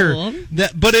over here. Cool.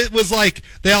 But it was like,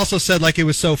 they also said like it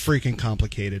was so freaking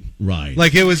complicated. Right.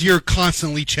 Like it was, you're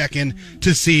constantly checking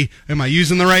to see, am I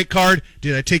using the right card?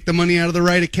 Did I take the money out of the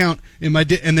right account? And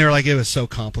they're like, it was so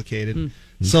complicated.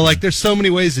 So like there's so many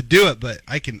ways to do it, but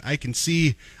I can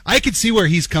see where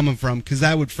he's coming from, because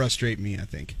that would frustrate me, I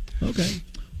think. Okay.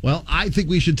 Well, I think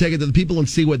we should take it to the people and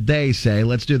see what they say.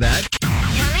 Let's do that.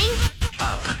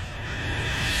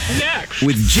 Next.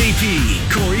 With JP,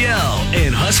 Coriel,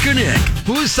 and Husker Nick.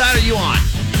 Whose side are you on?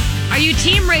 Are you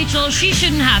Team Rachel? She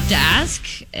shouldn't have to ask.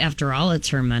 After all, it's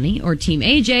her money. Or Team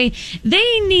AJ?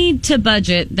 They need to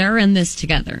budget. They're in this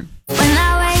together. When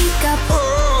I wake up.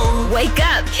 Wake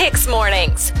up, Kicks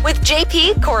Mornings with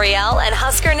JP, Coriel, and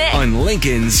Husker Nick. On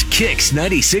Lincoln's Kicks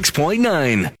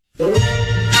 96.9.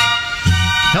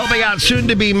 Helping out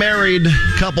soon-to-be married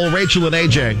couple Rachel and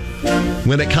AJ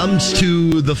when it comes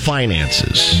to the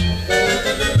finances.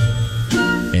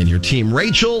 And your Team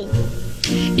Rachel?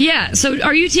 Yeah, so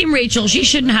are you Team Rachel? She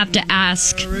shouldn't have to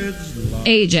ask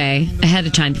AJ ahead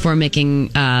of time before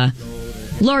making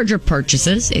larger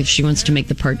purchases. If she wants to make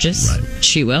the purchase,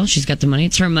 she will. She's got the money.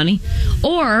 It's her money.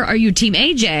 Or are you Team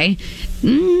AJ?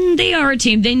 They are a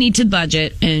team. They need to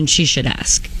budget, and she should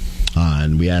ask.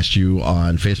 And we asked you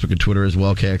on Facebook and Twitter as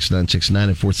well, KX969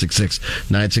 and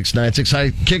 466-9696.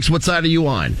 Hi, Kix, what side are you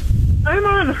on? I'm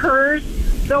on hers,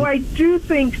 though I do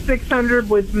think 600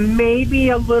 was maybe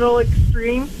a little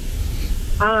extreme.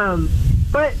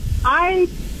 But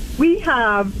we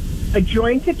have a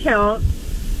joint account.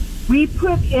 We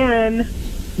put in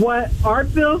what our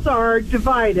bills are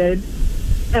divided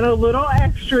and a little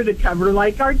extra to cover,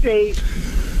 like our date,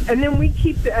 and then we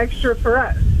keep the extra for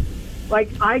us. Like,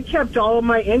 I kept all of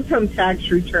my income tax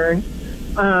returns.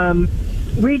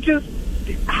 We just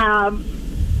have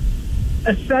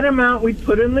a set amount we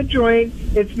put in the joint.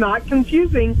 It's not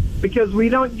confusing because we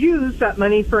don't use that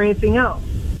money for anything else.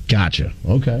 Gotcha.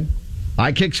 Okay.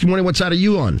 Hi, Kix. Good morning. What side are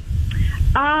you on?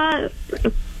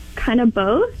 Kind of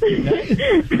both.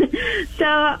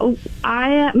 So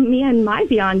me and my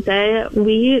fiance,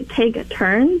 we take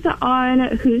turns on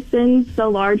who sends the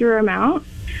larger amount.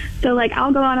 So, like,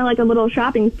 I'll go on a little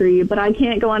shopping spree, but I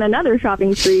can't go on another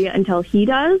shopping spree until he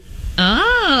does.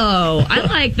 Oh, I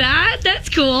like that. That's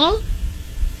cool.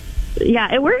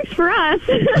 Yeah, it works for us.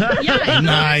 Yeah,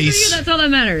 nice. That's all that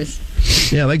matters.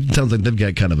 Yeah, that sounds like they've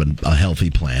got kind of a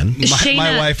healthy plan.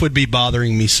 My wife would be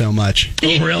bothering me so much.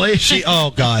 Oh, really?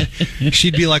 Oh, God.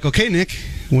 She'd be like, okay, Nick,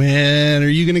 when are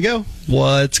you going to go?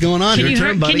 What's going on?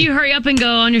 Can you hurry up and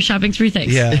go on your shopping spree?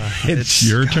 Thanks. Yeah, it's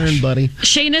your turn, buddy.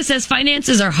 Shayna says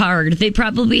finances are hard. They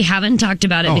probably haven't talked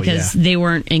about it because they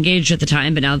weren't engaged at the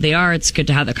time, but now they are. It's good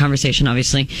to have that conversation,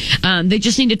 obviously. They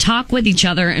just need to talk with each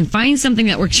other and find something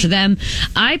that works for them.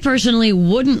 I personally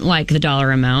wouldn't like the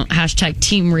dollar amount. Hashtag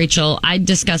Team Rachel. I'd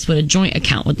discuss what a joint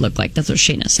account would look like. That's what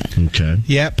Shayna said. Okay.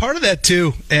 Yeah, part of that,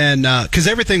 too. And because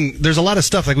there's a lot of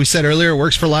stuff, like we said earlier,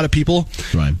 works for a lot of people.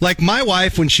 Right. Like my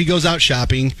wife, when she goes out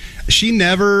shopping, she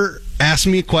never asks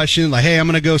me a question like, hey, I'm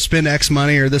going to go spend X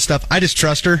money or this stuff, I just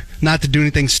trust her not to do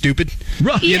anything stupid.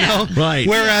 Right. You know? Right.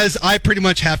 Whereas I pretty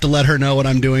much have to let her know what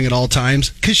I'm doing at all times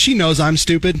because she knows I'm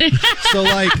stupid. So,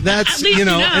 like, that's, least you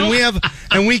know.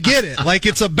 and we get it. Like,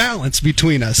 it's a balance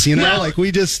between us, you know? Well, like,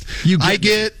 I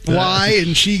get Y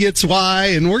and she gets Y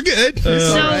and we're good.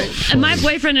 So my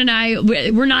boyfriend and I,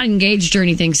 we're not engaged or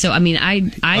anything. So I mean,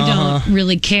 I don't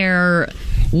really care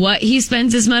what he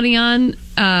spends his money on.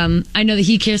 I know that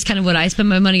he cares kind of what I spend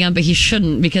my money on, but he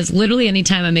shouldn't, because literally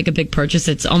anytime I make a big purchase,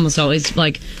 it's almost always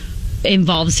like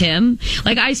involves him.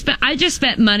 Like I just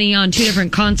spent money on 2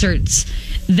 different concerts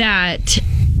that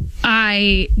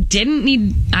I didn't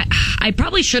need. I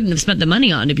probably shouldn't have spent the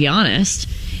money on, to be honest.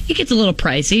 It gets a little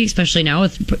pricey, especially now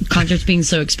with concerts being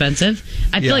so expensive.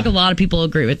 I feel like a lot of people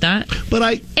agree with that. But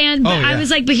I was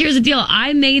like, but here's the deal.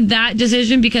 I made that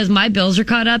decision because my bills are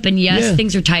caught up, and yes,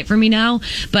 things are tight for me now.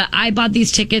 But I bought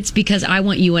these tickets because I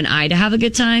want you and I to have a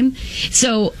good time.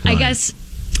 So I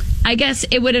guess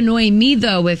it would annoy me,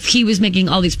 though, if he was making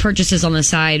all these purchases on the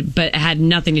side, but it had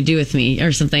nothing to do with me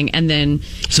or something. And then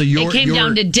it came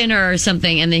down to dinner or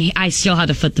something, and then I still had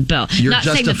to foot the bill. Not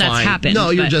saying that that's happened.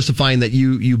 No, you're justifying that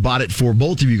you bought it for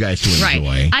both of you guys to enjoy.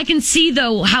 Right. I can see,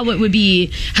 though, how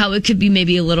it could be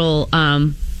maybe a little...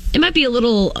 it might be a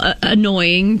little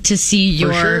annoying to see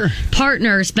your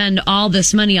partner spend all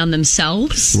this money on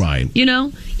themselves. Right. You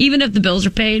know? Even if the bills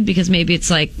are paid, because maybe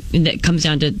it's like, it comes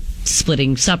down to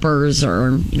splitting suppers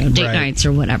or date nights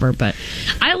or whatever. But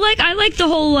I like the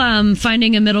whole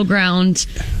finding a middle ground,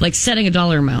 like setting a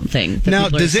dollar amount thing. Now,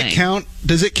 does it count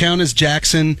as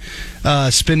Jackson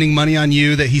spending money on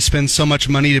you, that he spends so much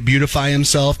money to beautify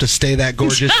himself to stay that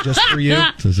gorgeous just for you?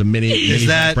 There's a mini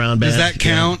brown bag. Does that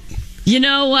count? You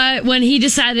know what? When he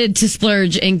decided to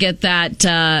splurge and get that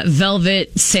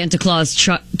velvet Santa Claus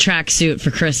tracksuit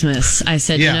for Christmas, I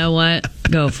said, you know what?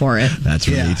 Go for it. That's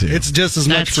for me, too. It's just as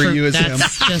much for you as him.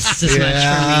 That's just as much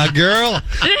for me. Girl.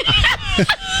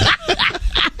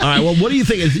 All right, well, what do you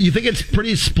think? You think it's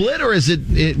pretty split, or is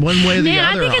it one way or the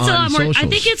other? I think it's a lot more. Socials? I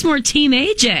think it's more Team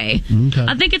AJ. Okay.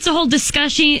 I think it's a whole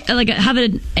discussion, like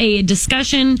having a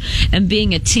discussion and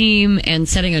being a team and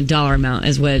setting a dollar amount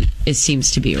is what it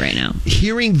seems to be right now.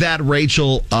 Hearing that,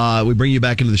 Rachel, we bring you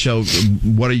back into the show.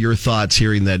 What are your thoughts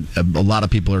hearing that a lot of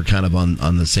people are kind of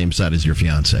on the same side as your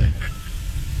fiance?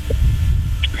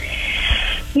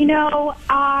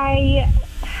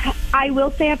 I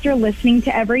will say, after listening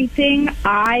to everything,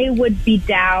 I would be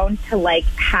down to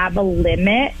have a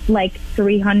limit, like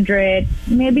 300,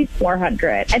 maybe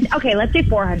 400. And okay, let's say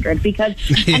 400, because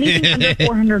anything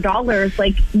under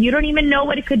 $400, you don't even know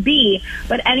what it could be.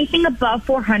 But anything above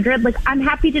 400, I'm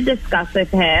happy to discuss with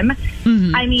him.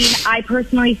 Mm-hmm. I mean, I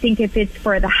personally think if it's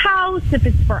for the house, if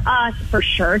it's for us, for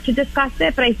sure to discuss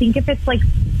it. But I think if it's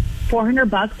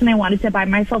 $400 and I wanted to buy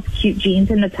myself cute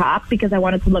jeans in the top because I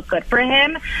wanted to look good for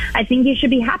him, I think you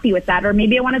should be happy with that. Or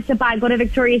maybe I wanted to go to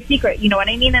Victoria's Secret, you know what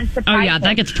I mean? And surprise Oh yeah, him.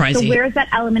 that gets pricey. So where's that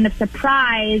element of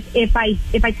surprise if I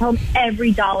tell him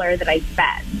every dollar that I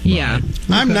spend? Yeah.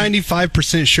 I'm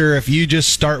 95% sure if you just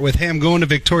start with, hey, I'm going to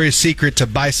Victoria's Secret to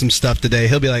buy some stuff today,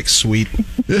 he'll be like, sweet.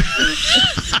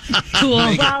 Cool.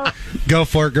 Well, go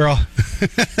for it, girl.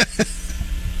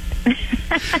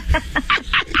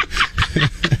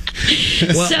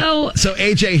 So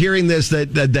AJ, hearing this,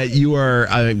 that you are,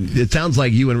 it sounds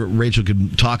like you and Rachel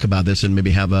could talk about this and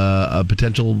maybe have a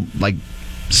potential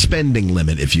spending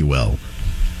limit, if you will.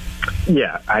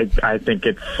 Yeah, I think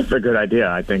it's a good idea.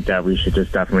 I think that we should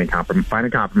just definitely find a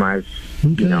compromise,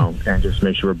 and just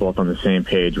make sure we're both on the same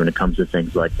page when it comes to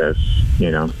things like this,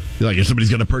 Like if somebody's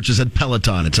going to purchase a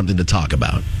Peloton, it's something to talk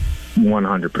about.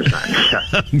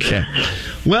 100%. Okay.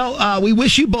 Well, we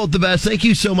wish you both the best. Thank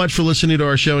you so much for listening to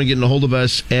our show and getting a hold of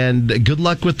us, and good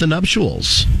luck with the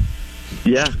nuptials.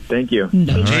 Yeah, thank you.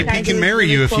 JP can marry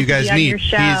you if you guys need.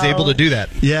 He's able to do that.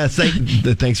 Yeah,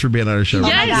 thanks for being on our show. Oh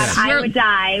my God, I would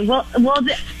die. Well,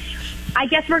 I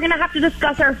guess we're going to have to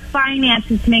discuss our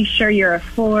finances to make sure you're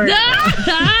affordable.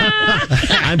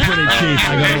 I'm pretty cheap.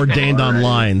 I got ordained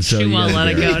online, so you won't let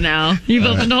it go now. You've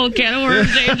opened a whole can of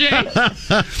worms,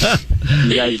 AJ.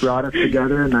 You guys brought us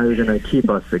together, and now you're going to keep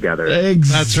us together.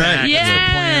 Exactly. That's right.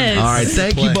 Yes. All right.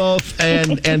 Thank you both,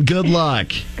 and good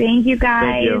luck. Thank you, guys.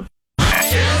 Thank you.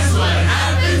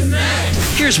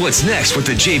 Here's what's next with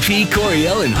the JP,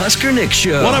 Coriel, and Husker Nick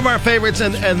show. One of our favorites,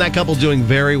 and that couple doing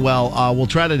very well. We'll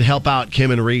try to help out Kim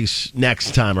and Reese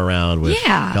next time around with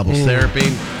couples therapy.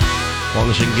 As long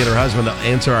as she can get her husband to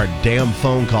answer our damn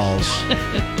phone calls.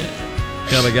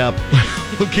 Coming up,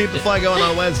 we'll keep the fun going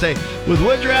on Wednesday with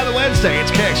Would You Rather Wednesday. It's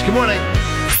Kicks. Good morning.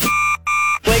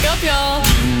 Wake up, y'all.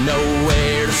 You know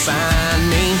where to find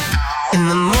me. In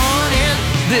the morning.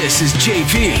 This is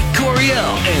JP,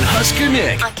 Coriel, and Husker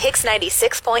Nick. On Kix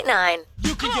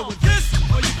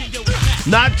 96.9.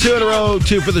 Not 2 in a row,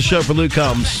 2 for the show for Luke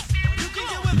Combs.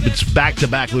 It's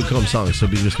back-to-back Luke Combs songs, so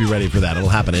just be ready for that. It'll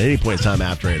happen at any point in time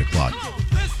after 8 o'clock.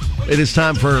 It is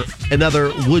time for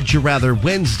another Would You Rather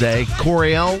Wednesday.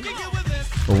 Coriel,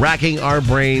 racking our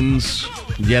brains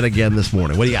yet again this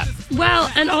morning. What do you got?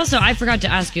 Well, and also, I forgot to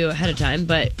ask you ahead of time,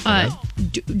 but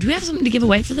do we have something to give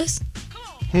away for this?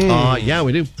 Yeah,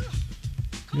 we do.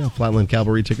 We got Flatland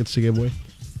Cavalry tickets to give away.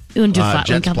 You want to do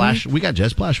Flatland Cavalry? Splash. We got Jet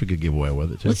Splash we could give away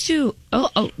with it, too. Let's do,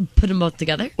 put them both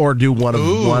together? Or do one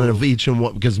of each, and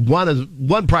one, because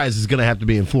one prize is going to have to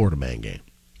be in Florida Man game.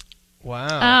 Wow.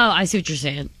 Oh, I see what you're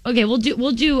saying. Okay, we'll do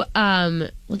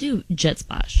Jet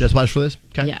Splash. Jet Splash for this?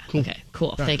 Okay, yeah. cool. Okay, cool.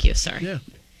 All right. Thank you. Sorry. Yeah.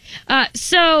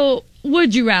 So,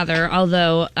 would you rather,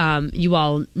 although you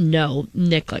all know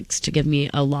Nick likes to give me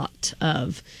a lot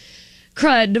of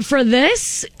crud for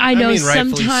this. I know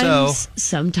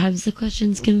sometimes the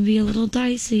questions can be a little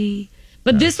dicey.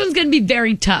 But this one's going to be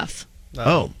very tough.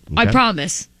 Oh. Okay. I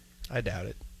promise. I doubt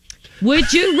it.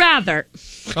 Would you rather?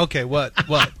 Okay, what?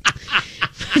 Would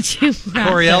you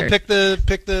rather? Coriel, pick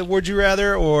the would you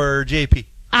rather, or JP?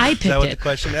 I picked it. Is that what the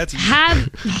question? That's easy.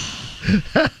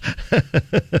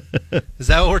 Is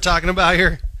that what we're talking about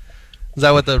here? Is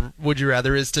that what the would you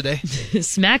rather is today?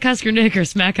 Smack Husker Nick or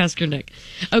Smack Husker Nick?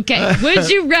 Okay, would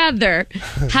you rather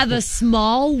have a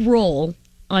small role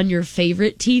on your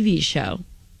favorite TV show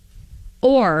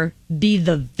or be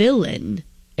the villain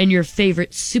in your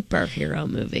favorite superhero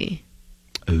movie?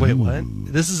 Ooh. Wait, what?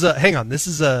 Hang on.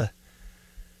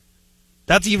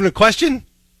 That's even a question?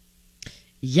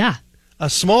 Yeah. A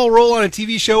small role on a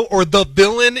TV show or the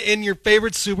villain in your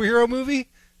favorite superhero movie?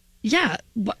 Yeah,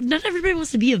 not everybody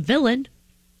wants to be a villain.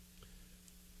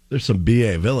 There's some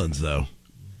BA villains, though.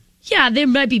 Yeah, they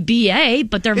might be BA,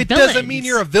 but they're villains. It doesn't mean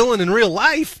you're a villain in real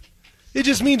life. It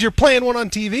just means you're playing one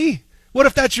on TV. What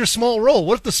if that's your small role?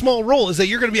 What if the small role is that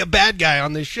you're going to be a bad guy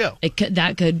on this show?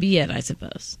 That could be it, I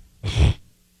suppose.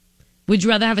 Would you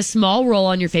rather have a small role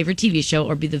on your favorite TV show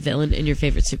or be the villain in your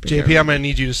favorite superhero? JP, I'm going to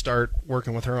need you to start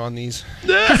working with her on these.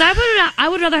 Because I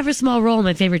would rather have a small role in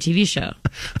my favorite TV show.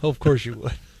 Oh, of course you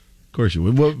would. Of course you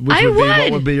would. What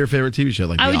would be your favorite TV show?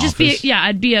 Like I The would Office?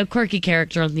 I'd be a quirky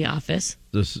character on The Office.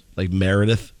 Just like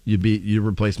Meredith. You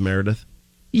replace Meredith?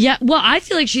 Yeah, well, I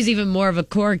feel like she's even more of a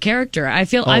core character. I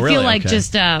feel like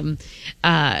just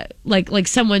like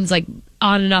someone's like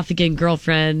on and off again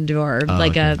girlfriend or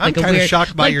like a I'm weird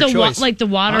shocked by like your choice. Like the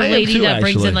water lady that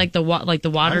brings in like the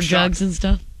water jugs and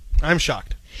stuff. I'm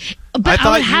shocked. But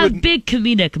I would have big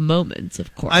comedic moments,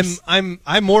 of course.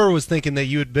 I more was thinking that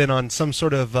you had been on some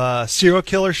sort of serial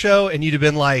killer show and you'd have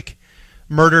been like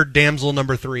murdered damsel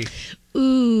number 3.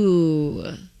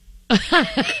 Ooh.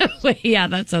 Wait, yeah,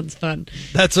 that sounds fun.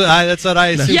 That's what I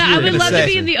assumed. Yeah, you I were would gonna love say. to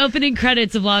be in the opening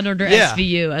credits of Law and Order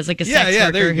SVU as like a sex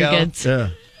worker there you who go. gets. Yeah.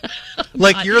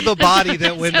 Like you're the body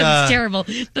that when sounds terrible.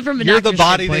 But from an you're the actor's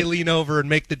body standpoint. they lean over and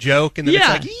make the joke, and then it's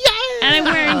like, and I'm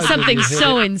wearing something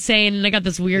so insane, and I got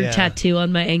this weird tattoo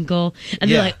on my ankle,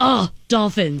 and they're like, "Oh,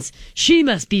 dolphins! She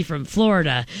must be from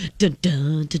Florida." Dun,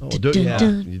 dun, dun, dun, dun,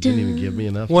 dun, You didn't even give me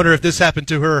enough. Wonder if this happened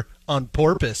to her on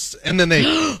purpose, and then they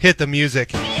hit the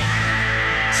music. See,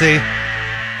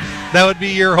 that would be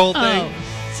your whole thing. Oh,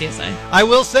 CSI. I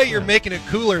will say you're making it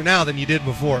cooler now than you did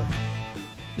before.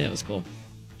 That was cool.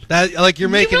 That you're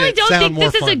making you really it don't sound think more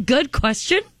this fun. is a good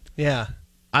question? Yeah.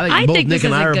 I think both this Nick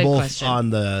and is a I are good both question. on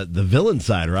the villain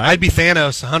side, right? I'd be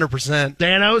Thanos, 100%.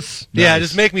 Thanos? Yeah, Nice.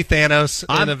 just make me Thanos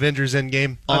in Avengers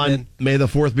Endgame. On May the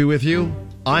 4th be with you,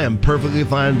 I am perfectly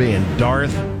fine being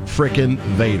Darth frickin'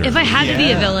 Vader. If I had to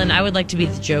be a villain, I would like to be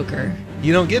the Joker.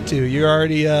 You don't get to. You're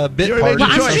already a bit part.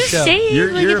 Well, I'm just saying.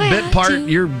 You're like, a if I bit had part. to.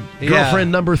 You're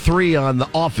girlfriend number 3 on The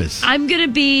Office. I'm gonna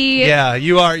be. Yeah,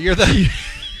 you are. You're the.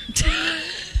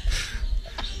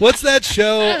 What's that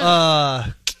show?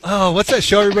 What's that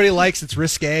show everybody likes? It's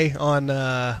risque on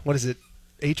what is it?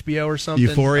 HBO or something?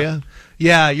 Euphoria.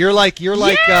 Yeah, you're like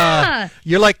Yeah!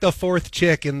 you're like the 4th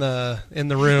chick in the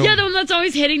room. Yeah, the one that's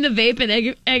always hitting the vape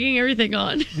and egging everything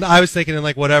on. No, I was thinking in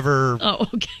like whatever Oh,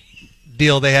 okay.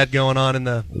 deal they had going on in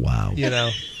the. Wow. You know,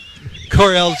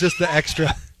 Coriel's just the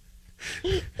extra.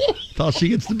 That's all she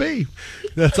gets to be.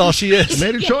 That's all she is.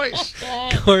 Made her choice.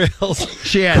 Coriel's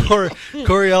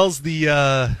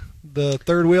the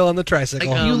third wheel on the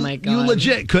tricycle. Oh my God. You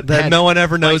legit couldn't. That have no one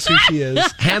ever knows who she is.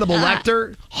 Hannibal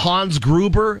Lecter, Hans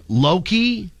Gruber,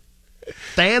 Loki,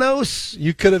 Thanos.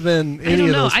 You could have been any I don't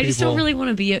of know. those I just people. don't really want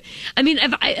to be. I mean,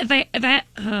 if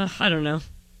I don't know.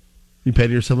 You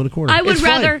painted yourself in a corner. I would It's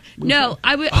rather. fine. No,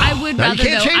 I would Now rather. you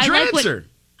can't though, change I your like answer.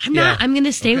 I'm not. I'm going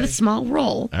to stay with a small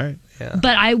role. All right. Yeah.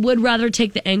 But I would rather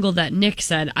take the angle that Nick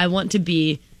said. I want to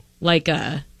be like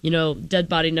dead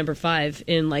body number 5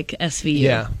 in like SVU.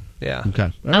 Yeah. Yeah.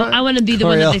 Okay. I want to be the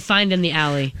one that they find in the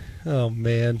alley. Oh,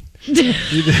 man. You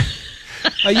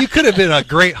could have been a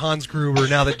great Hans Gruber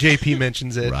now that JP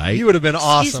mentions it. Right. You would have been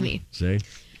awesome. Excuse me. See?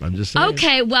 I'm just saying.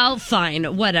 Okay, well,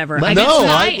 fine. Whatever. But I guess no,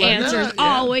 my I- answer's yeah.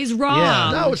 always wrong.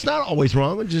 Yeah. No, it's not always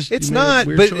wrong. It's not,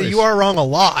 but you are wrong a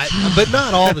lot, but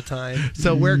not all the time.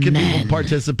 So where can people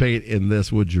participate in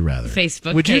this Would You Rather?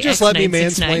 Facebook. Would you just let me KX969.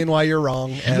 mansplain why you're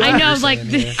wrong? I know, like...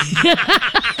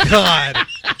 God.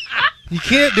 You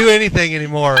can't do anything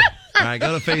anymore. All right,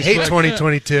 go to Facebook. Hate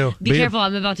 2022. Be careful,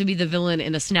 I'm about to be the villain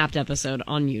in a Snapped episode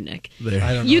on you, Nick. There.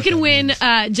 I don't know You what can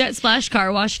that win Jet Splash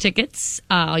car wash tickets.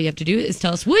 All you have to do is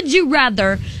tell us, would you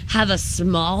rather have a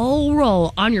small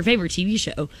role on your favorite TV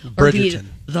show or be Bridgerton.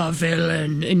 the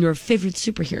villain in your favorite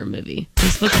superhero movie?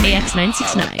 Facebook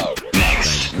KX969.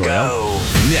 Go.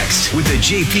 Next with the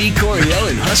JP Coriel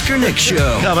and Husker Nick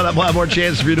show. Coming up, we'll have more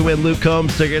chance for you to win Luke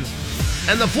Combs tickets.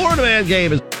 And the Florida Man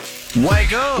game is...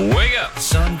 Wake up. Wake up.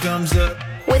 Sun comes up.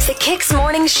 With the Kicks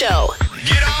Morning Show.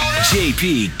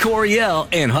 JP Coriel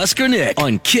and Husker Nick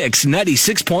on Kicks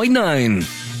 96.9.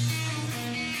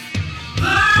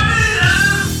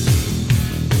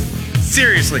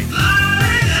 Seriously.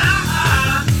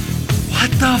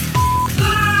 What the f***?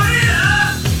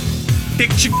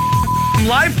 It's your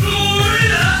life?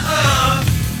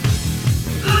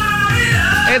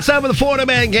 It's time for the Florida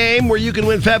Man game where you can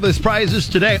win fabulous prizes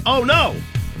today. Oh, no.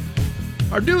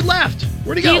 Our dude left.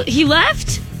 Where'd he go? He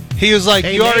left? He was like,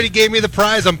 Hey, you Nate. already gave me the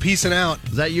prize. I'm peacing out.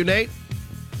 Is that you, Nate?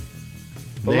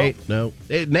 Hello? Nate? No.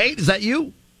 Hey, Nate, is that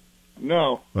you?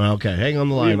 No. Okay, hang on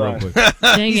the line Levi. real quick.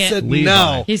 Dang it. said Levi.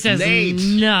 no. He says Nate.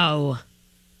 no.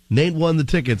 Nate won the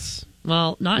tickets.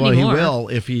 Well, not Well, anymore. he will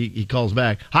if he calls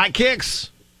back. Hi, Kicks.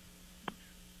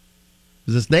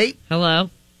 Is this Nate? Hello?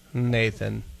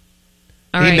 Nathan.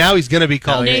 All right. Now he's going to be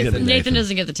called Nathan, Nathan. Nathan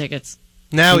doesn't get the tickets.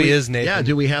 Now Do he we- is Nathan. Yeah,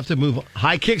 do we have to move on?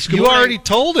 Hi, Kicks. Good You morning. already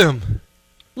told him.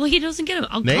 Well, he doesn't get them.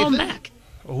 I'll call Nathan? him back.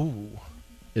 Oh,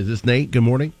 Is this Nate? Good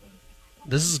morning.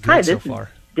 this is good so far.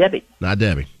 Debbie. Not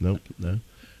Debbie. Nope. No.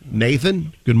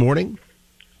 Nathan, good morning.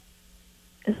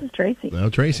 This is Tracy. No,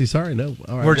 Tracy, sorry. No.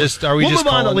 All right. We're just- are we we'll just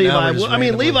move on to calling now Levi. or just Well, I mean,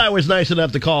 randomly? Levi was nice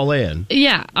enough to call in.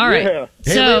 Yeah, all right. Yeah.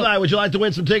 Hey, So, Levi, would you like to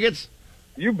win some tickets?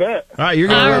 You bet. All right, you're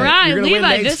going All to right, win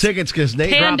Levi, Nate's this tickets because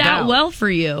Nate panned dropped out well for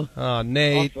you. Oh,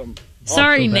 Nate. Awesome.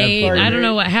 Sorry, Awesome, man. Nate. Sorry, I don't Nate.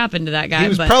 know what happened to that guy. He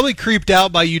was but probably creeped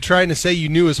out by you trying to say you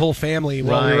knew his whole family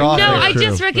while we were Right. off No, there. I true. just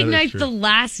That is recognized true. the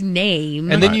last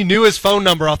name. And then you knew his phone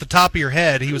number off the top of your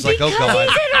head. He was like, because oh, God.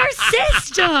 he's in our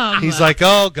system. He's like,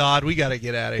 oh, God, we got to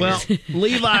get out of Well, here.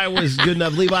 Levi was good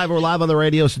enough. Levi, we're live on the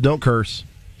radio, so don't curse.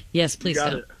 Yes, please Got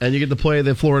don't. it. And you get to play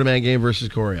the Florida Man game versus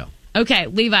Coriel. Okay,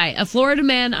 Levi, a Florida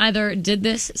man either did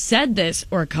this, said this,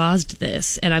 or caused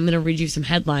this, and I'm going to read you some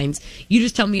headlines. You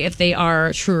just tell me if they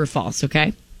are true or false,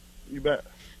 okay? You bet.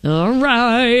 All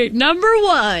right. Number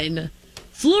 1.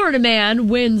 Florida man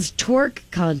wins torque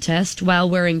contest while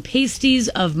wearing pasties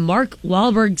of Mark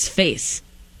Wahlberg's face.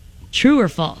 True or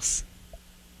false?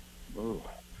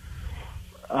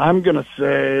 I'm going to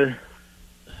say,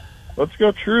 let's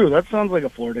go true. That sounds like a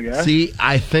Florida guy. See,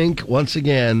 I think, once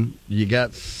again, you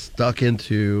got stuck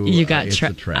into... You got it's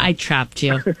a trap. I trapped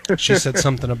you. She said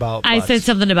something about I butts. said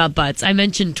something about butts. I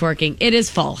mentioned twerking. It is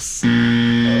false.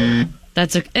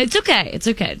 It's okay. It's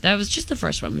okay. That was just the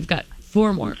first one. We've got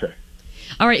 4 more. Okay.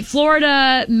 All right.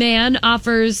 Florida woman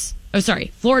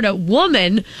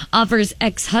offers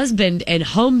ex-husband a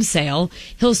home sale.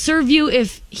 He'll serve you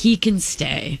if he can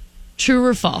stay. True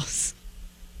or false?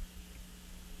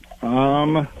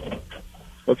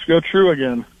 Let's go true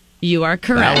again. You are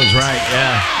correct. That was right,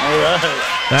 yeah. All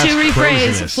right. That's To rephrase,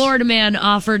 craziness. Florida man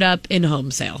offered up in home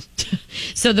sale.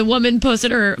 So the woman posted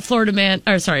her Florida man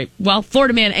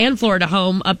and Florida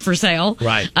home up for sale.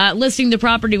 Right. Listing the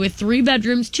property with 3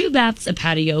 bedrooms, 2 baths, a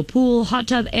patio, pool, hot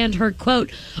tub, and her,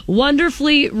 quote,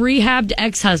 wonderfully rehabbed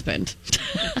ex-husband.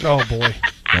 Oh, boy.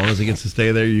 As long as he gets to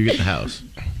stay there, you get the house.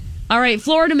 All right,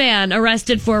 Florida man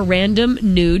arrested for random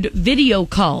nude video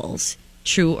calls.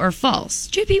 True or false?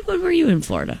 JP, when were you in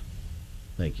Florida?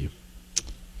 Thank you.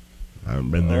 I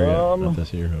haven't been there yet. Not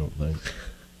this year, I don't think.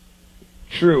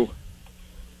 True.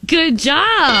 Good job.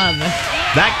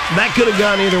 That could have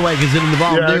gone either way because it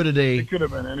involved nudity. It could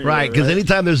have been anyway. Right, because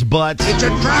anytime there's butts, it's a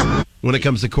trap when it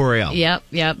comes to Coriel.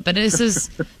 Yep. But this is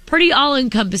pretty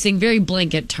all-encompassing, very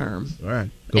blanket term. All right.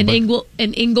 An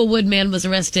Inglewood man was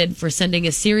arrested for sending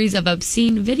a series of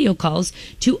obscene video calls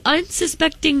to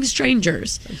unsuspecting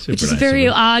strangers, which is a nice very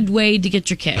of him. odd way to get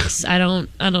your kicks. I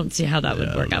don't see how that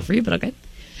would work out for you, but okay.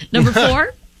 Number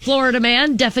 4, Florida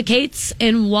man defecates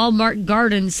in Walmart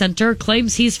garden center,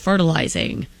 claims he's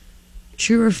fertilizing.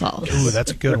 True or false? Ooh,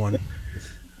 that's a good one.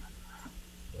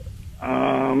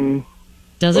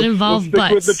 Doesn't involve let's butts.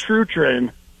 stick with the true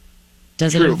train.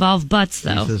 Doesn't True. involve butts,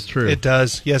 though. This is true. It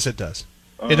does. Yes, it does.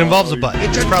 It involves a butt.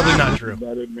 It's probably not true.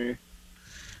 Betted me.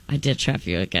 I did trap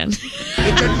you again.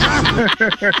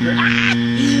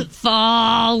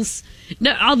 False.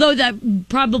 No, although that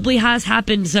probably has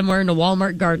happened somewhere in a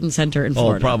Walmart garden center in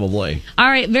Florida. Oh, probably. All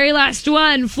right, very last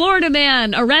one. Florida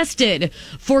man arrested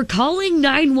for calling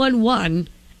 911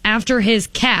 after his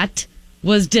cat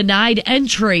was denied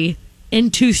entry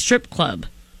into strip club.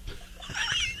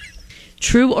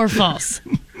 True or false?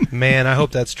 Man, I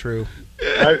hope that's true.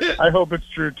 I hope it's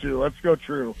true, too. Let's go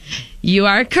true. You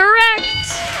are correct.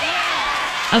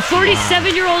 A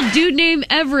 47-year-old dude named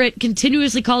Everett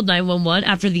continuously called 911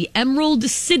 after the Emerald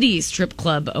City strip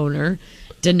club owner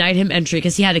denied him entry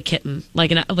because he had a kitten,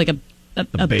 like a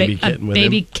baby kitten with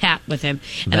baby him? cat with him.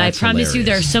 And That's I promise you,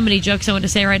 there are hilarious. so many jokes I want to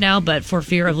say right now, but for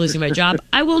fear of losing my job,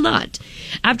 I will not.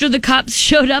 After the cops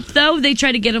showed up, though, they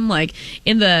tried to get him like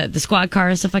in the squad car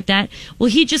and stuff like that. Well,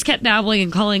 he just kept babbling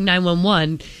and calling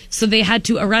 911, so they had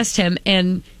to arrest him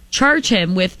and charge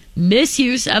him with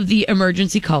misuse of the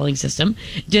emergency calling system,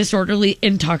 disorderly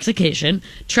intoxication,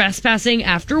 trespassing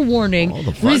after warning, All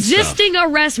the fun resisting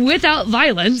arrest without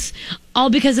violence, all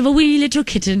because of a wee little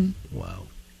kitten. Wow.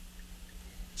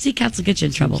 See, cats will get you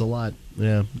in trouble. It's a lot.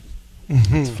 Yeah.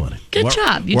 It's funny. Good We're-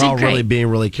 job. You we're did all great. really being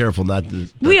really careful not to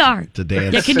We are. to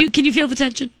dance. Yeah, can you feel the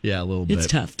tension? Yeah, a little bit. It's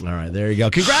tough. All right, there you go.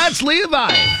 Congrats,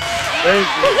 Levi. Thank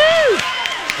you.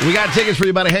 Woohoo! We got tickets for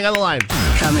you, buddy. Hang on the line.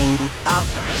 Coming up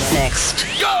next.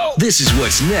 Go! This is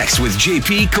what's next with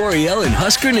JP, Coriel, and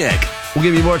Husker Nick. We'll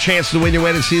give you more chances to win your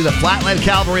way to see the Flatland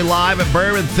Cavalry live at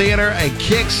Berman Theater, a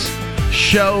Kicks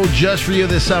show just for you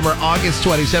this summer, August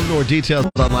 27th. More details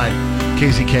online,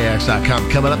 kzkx.com.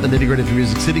 Coming up, the nitty gritty for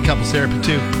Music City, Couples Therapy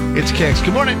 2. It's Kicks.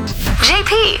 Good morning.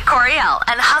 JP, Coriel,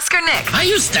 and Husker Nick. I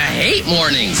used to hate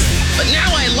mornings, but now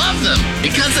I love them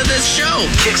because of this show.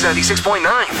 Kicks 96.9.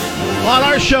 On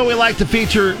our show, we like to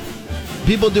feature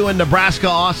people doing Nebraska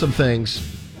awesome things,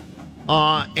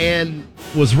 and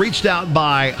was reached out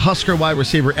by Husker wide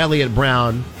receiver Elliott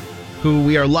Brown, who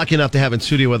we are lucky enough to have in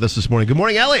studio with us this morning. Good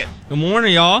morning, Elliott. Good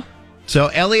morning, y'all. So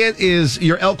Elliott is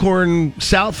your Elkhorn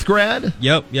South grad?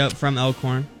 Yep, from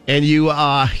Elkhorn. And you're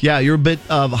a bit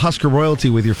of Husker royalty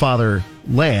with your father,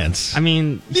 Lance. I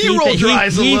mean, You rolled your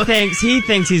eyes a little. He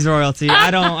thinks he's royalty.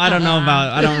 I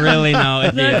don't really know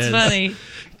if he That's is. funny.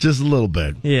 Just a little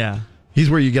bit. Yeah. He's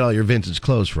where you get all your vintage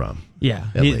clothes from. Yeah.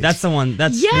 At least. That's the one.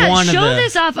 That's Yeah, one show of the.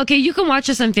 this off. Okay, you can watch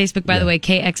us on Facebook, by the way,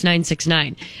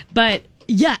 KX969. But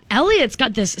yeah, Elliot's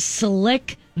got this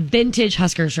slick vintage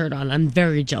Husker shirt on. I'm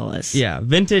very jealous. Yeah,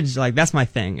 vintage. Like that's my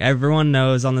thing. Everyone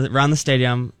knows around the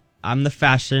stadium. I'm the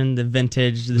fashion, the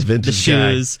vintage, the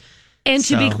shoes. And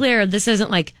to be So- clear, this isn't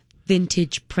like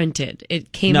vintage printed.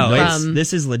 It came No, from.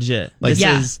 this is legit. Like- this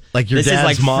Yeah. is Like your this is dad's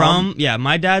like mom? from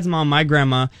my dad's mom, my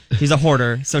grandma. She's a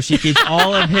hoarder, so she keeps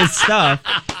all of his stuff.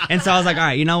 And so I was like, all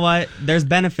right, you know what? There's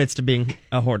benefits to being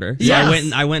a hoarder. So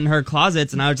Yes. I went in her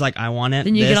closets, and I was like, I want it.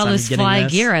 Then you get all I'm this getting fly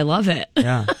this. gear. I love it.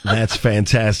 Yeah. That's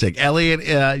fantastic.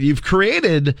 Elliott, you've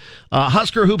created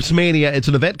Husker Hoops Mania. It's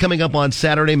an event coming up on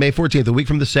Saturday, May 14th, a week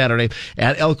from this Saturday,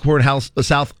 at Elkhorn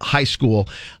South High School.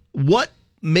 What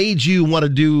made you want to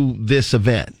do this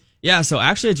event? Yeah, so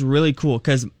actually it's really cool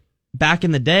because back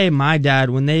in the day, my dad,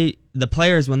 when they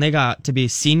got to be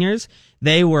seniors,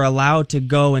 they were allowed to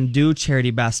go and do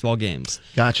charity basketball games.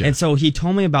 Gotcha. And so he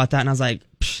told me about that, and I was like,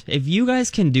 if you guys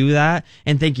can do that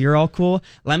and think you're all cool,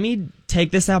 let me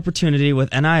take this opportunity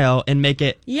with NIL and make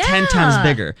it 10 times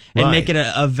bigger and Right. make it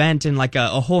an event and like a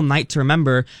whole night to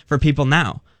remember for people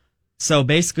now. So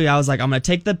basically I was like, I'm going to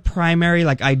take the primary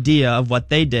like idea of what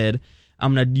they did.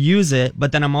 I'm going to use it,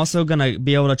 but then I'm also going to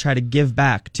be able to try to give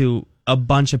back to a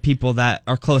bunch of people that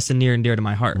are close and near to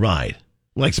my heart. Right.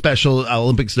 Like Special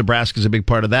Olympics Nebraska is a big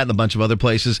part of that and a bunch of other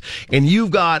places. And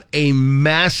you've got a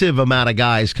massive amount of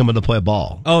guys coming to play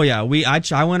ball. Oh yeah,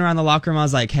 I went around the locker room. I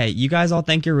was like, "Hey, you guys all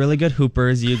think you're really good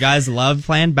hoopers. You guys love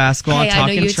playing basketball Hey, and I know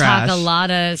talking you trash." talk a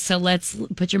lot of, so let's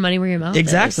put your money where your mouth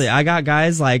Exactly. is. I got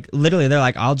guys like literally they're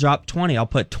like, I'll drop 20. I'll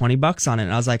put $20 on it.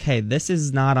 And I was like, hey, this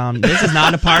is not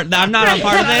a part. I'm not a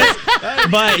part of this.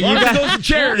 But you Well, it got goes to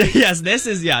charity. Yes, this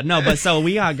is no. But so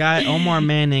we got Omar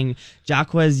Manning,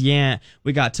 Jacquez Yant,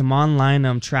 we got Tamon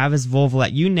Lynham, Travis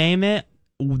Volvolet, you name it.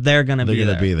 They're gonna be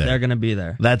there. They're gonna be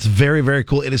there. That's very, very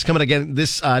cool. It is coming again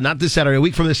this, not this Saturday, a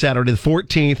week from this Saturday, the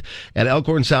 14th at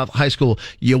Elkhorn South High School.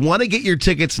 You want to get your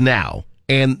tickets now.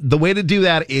 And the way to do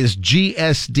that is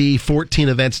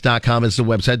GSD14events.com is the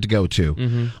website to go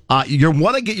to. You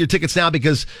want to get your tickets now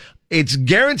because it's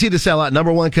guaranteed to sell out.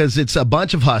 Number one, because it's a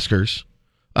bunch of Huskers,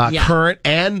 current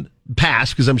and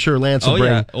past, because I'm sure Lance will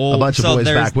bring a bunch of boys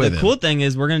back with him. The cool thing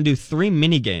is we're going to do 3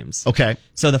 mini games. Okay.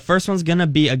 So the first one's going to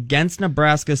be against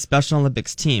Nebraska's Special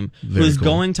Olympics team, who's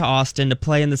going to Austin to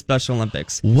play in the Special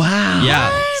Olympics. Wow.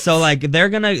 Yeah. So like they're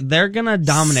gonna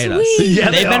dominate us.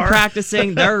 Yeah, They've been are.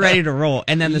 practicing. They're ready to roll.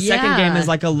 And then the second game is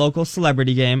like a local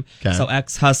celebrity game. Okay. So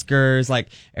ex-Huskers like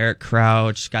Eric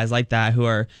Crouch, guys like that who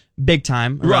are big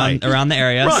time around the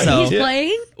area. Right. So He's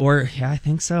playing? I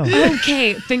think so.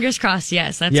 Okay, fingers crossed.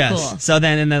 Yes, that's cool. So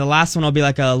then the last one will be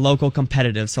like a local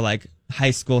competitive. So like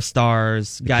high school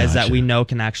stars, guys that we know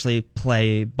can actually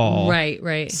play ball.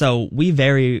 Right. So we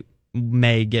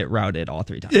may get routed all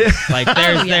 3 times. Like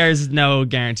there's no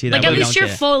guarantee that Like at we least don't you're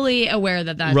get. fully aware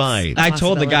that that's Right. I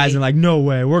told the guys, and like, no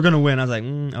way, we're gonna win. I was like,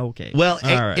 okay. Well,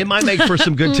 it might make for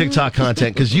some good TikTok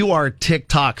content because you are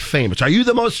TikTok famous. Are you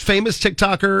the most famous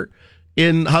TikToker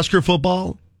in Husker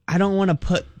football? I don't want to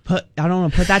put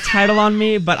that title on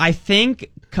me, but I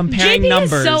think comparing JP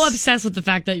numbers, is so obsessed with the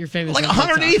fact that you're famous. Like on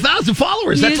TikTok. 180,000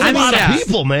 followers. That's a lot of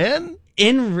people, man.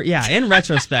 In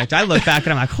retrospect, I look back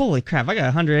and I'm like, holy crap, I got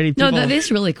 180 people. No, that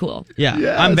is really cool.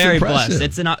 Yeah, I'm very blessed.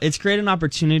 It's created an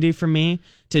opportunity for me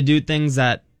to do things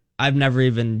that I've never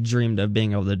even dreamed of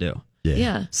being able to do.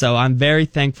 Yeah. So I'm very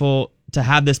thankful to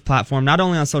have this platform, not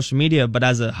only on social media, but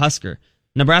as a Husker.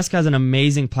 Nebraska has an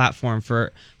amazing platform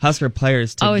for Husker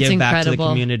players to give back to the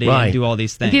community and do all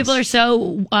these things. And people are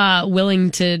so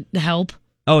willing to help.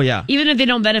 Oh, yeah. Even if they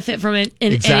don't benefit from it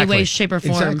in any way, shape, or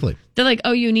form. Exactly. They're like,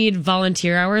 oh, you need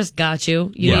volunteer hours? Got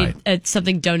you. You need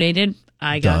something donated?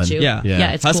 I got you.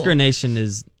 Yeah. It's Husker cool. Nation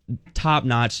is top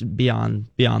notch, beyond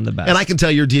the best. And I can tell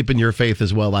you're deep in your faith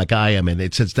as well, like I am, and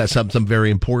that's something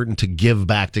very important to give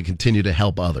back to continue to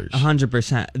help others.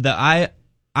 100%.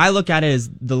 I look at it as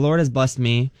the Lord has blessed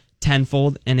me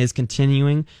tenfold and is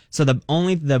continuing. So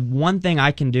the one thing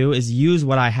I can do is use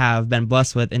what I have been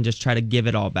blessed with and just try to give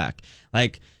it all back.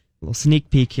 Like a little sneak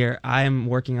peek here, I am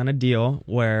working on a deal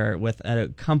with a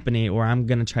company where I'm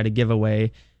going to try to give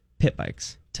away pit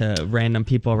bikes to random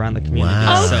people around the community.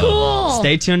 Wow. So cool.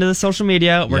 Stay tuned to the social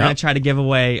media. We're going to try to give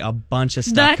away a bunch of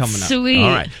stuff coming up. That's sweet. All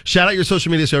right. Shout out your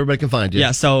social media so everybody can find you.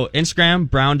 Yeah, so Instagram,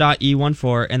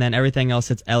 brown.e14, and then everything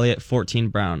else, it's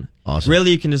Elliot14Brown. Awesome. Really,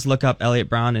 you can just look up Elliot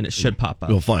Brown and it should pop up.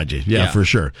 We'll find you. Yeah, for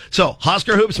sure. So,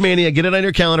 Husker Hoops Mania, get it on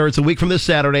your calendar. It's a week from this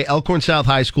Saturday, Elkhorn South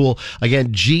High School.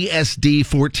 Again,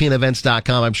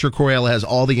 GSD14events.com. I'm sure Coriella has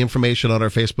all the information on our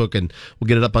Facebook, and we'll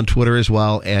get it up on Twitter as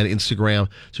well and Instagram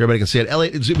so everybody can see it.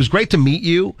 Elliot, it was great to meet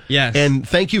you. Yes. And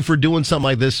thank you for doing something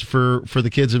like this for the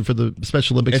kids and for the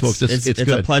Special Olympics folks. It's It's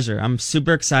good. a pleasure. I'm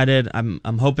super excited. I'm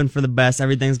hoping for the best.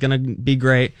 Everything's going to be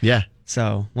great. Yeah.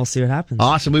 So we'll see what happens.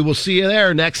 Awesome. We will see you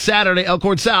there next Saturday,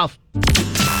 Elkhorn South. Wake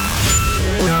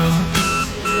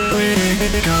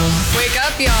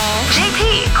up, y'all.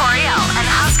 JP, Coriel, and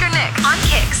Husker Nick on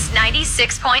Kicks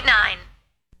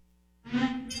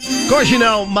 96.9. Of course, you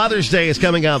know, Mother's Day is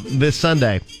coming up this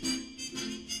Sunday.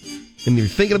 And you're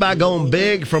thinking about going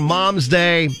big for Mom's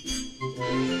Day,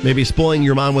 maybe spoiling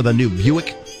your mom with a new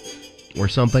Buick or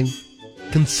something.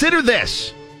 Consider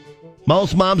this.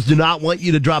 Most moms do not want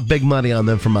you to drop big money on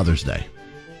them for Mother's Day.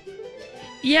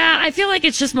 Yeah, I feel like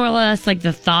it's just more or less like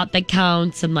the thought that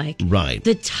counts and like Right.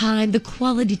 the time, the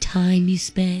quality time you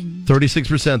spend.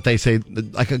 36% they say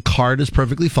like a card is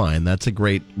perfectly fine. That's a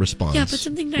great response. Yeah, but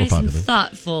something More nice and popular.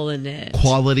 thoughtful in it.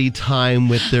 Quality time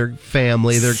with their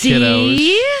family, their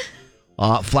kiddos.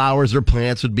 Flowers or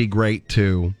plants would be great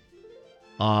too.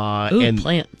 And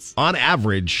plants. On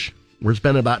average, we're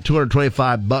spending about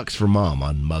 $225 for Mom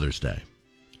on Mother's Day.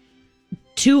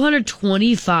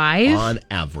 225 on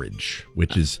average,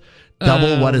 which is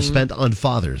double what is spent on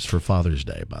fathers for Father's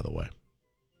Day, by the way.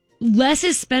 Less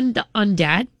is spent on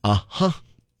Dad.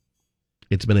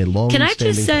 It's been a long. Can I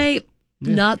just say,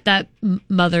 not that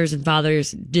mothers and fathers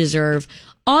deserve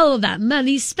all of that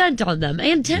money spent on them,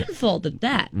 and tenfold at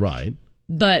that. Right.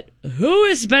 But who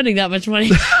is spending that much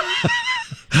money?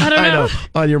 I don't know.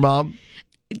 On your mom?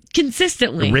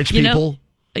 Consistently. Rich you know?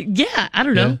 people? Yeah, I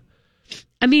don't know.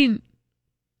 I mean,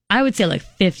 I would say like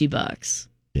 $50.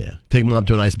 Yeah. Take Mom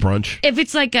to a nice brunch. If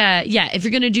it's like if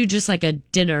you're going to do just like a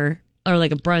dinner or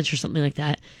like a brunch or something like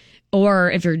that, or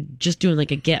if you're just doing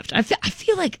like a gift, I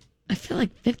feel like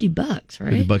 $50,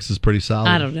 right? $50 is pretty solid.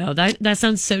 I don't know. That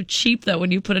sounds so cheap though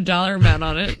when you put a dollar amount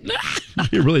on it.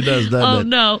 It really does, doesn't it? Oh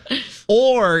no.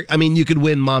 Or, I mean, you could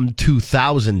win Mom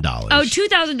 $2,000. Oh,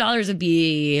 $2,000 would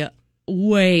be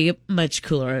way much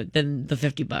cooler than the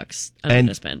 $50 I'm going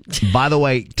to spend. By the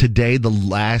way, today, the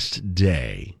last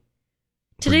day.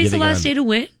 Today's the last day to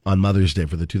win? On Mother's Day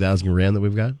for the 2,000 grand that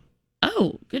we've got.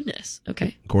 Oh, goodness.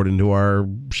 Okay. According to our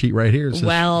sheet right here. It says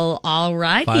Well, all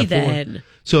righty then.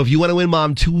 So if you want to win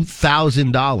Mom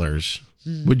 $2,000,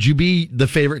 would you be the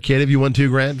favorite kid if you won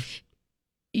 $2,000?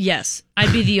 Yes.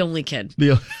 I'd be the only kid.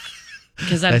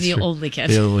 Because I'm That's the true. only kid.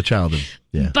 The only child.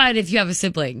 Yeah. But if you have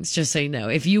siblings, just so you know,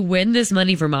 if you win this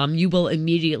money for Mom, you will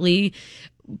immediately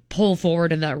pull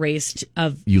forward in that race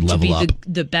You to level be up.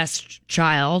 the best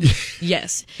child.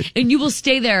 Yes. And you will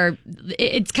stay there.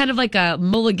 It's kind of like a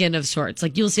mulligan of sorts.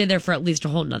 Like you'll stay there for at least a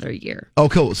whole nother year. Oh,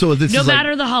 cool. So this No is like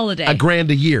matter the holiday. $1,000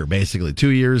 a year, basically. 2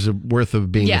 years worth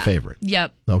of being the favorite.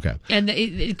 Yep. Okay.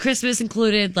 And Christmas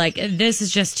included. Like this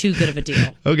is just too good of a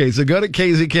deal. Okay, so go to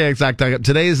KZKX.com.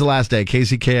 Today is the last day.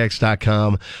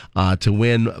 KZKX.com to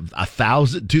win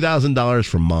 $2,000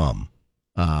 from Mom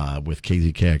with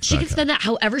KZKX.com. She can spend that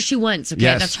however she wants. Okay,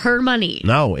 Yes. that's her money.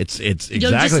 No, it's exactly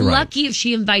You're just right. lucky if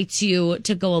she invites you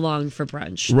to go along for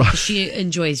brunch. Right. She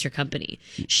enjoys your company.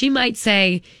 She might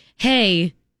say,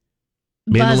 "Hey,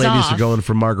 Me and buzz the ladies off. are going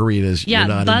for margaritas. Yeah, You're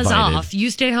not buzz invited. off.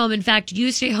 You stay home. In fact,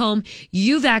 you stay home.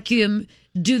 You vacuum,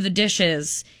 do the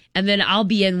dishes, and then I'll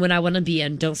be in when I want to be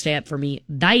in. Don't stay up for me.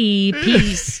 Bye.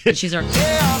 Peace." And she's our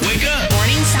Wake up.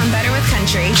 Mornings sound better with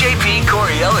country. JP,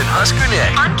 Coriel, and Husker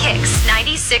Nick. On Kicks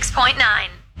 96.9.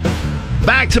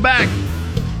 Back to back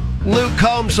Luke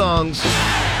Combs songs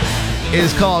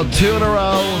is called 2 in a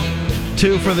Row,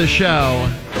 2 for the show.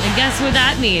 And guess what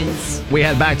that means? We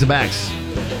had back to backs.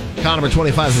 Call number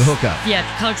 25 is the hookup. Yeah,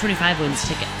 College 25 wins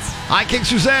tickets. Hi, King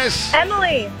Success.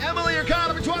 Emily. Emily, your call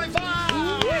number 25.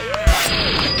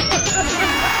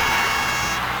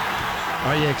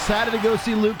 Are you excited to go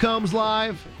see Luke Combs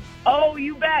live? Oh,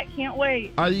 you bet. Can't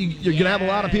wait. Are you're going to have a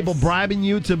lot of people bribing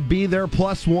you to be their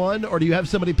 +1, or do you have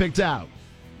somebody picked out?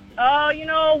 Oh,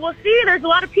 we'll see. There's a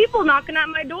lot of people knocking at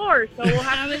my door, so we'll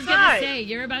have I to was going decide. to say,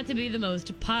 you're about to be the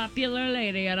most popular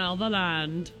lady in all the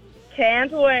land.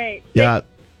 Can't wait. Yeah.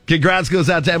 Congrats goes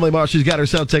out to Emily Marsh. She's got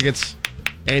herself tickets.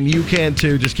 And you can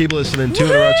too. Just keep listening. 2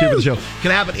 in a row, 2 for the show.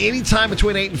 Can happen anytime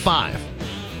between 8 and 5.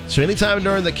 So anytime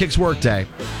during the Kicks workday.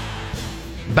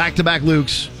 Back-to-back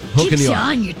Lukes. Hooking Keeps you you up.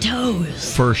 on your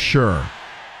toes. For sure.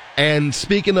 And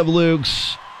speaking of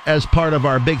Luke's, as part of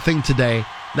our big thing today,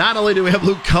 not only do we have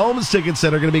Luke Combs tickets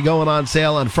that are going to be going on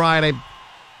sale on Friday,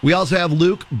 we also have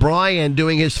Luke Bryan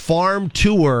doing his farm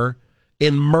tour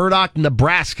in Murdoch,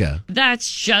 Nebraska. That's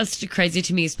just crazy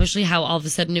to me, especially how all of a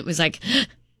sudden it was like,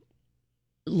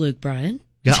 Luke Bryan?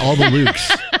 Got all the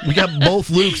Lukes. We got both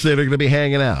Lukes that are going to be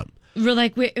hanging out. We're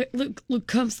like, wait, Luke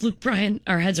Combs, Luke Bryan.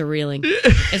 Our heads are reeling.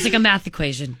 It's like a math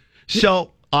equation.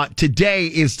 So today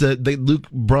is the Luke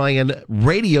Bryan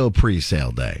radio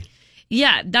pre-sale day.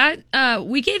 Yeah, that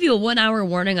we gave you a 1 hour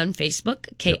warning on Facebook,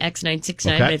 KX969.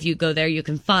 Okay. But if you go there, you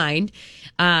can find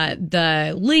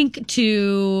the link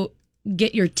to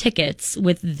get your tickets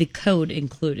with the code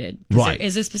included. Right. There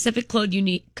is a specific code you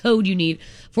need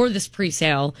for this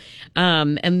pre-sale.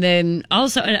 And then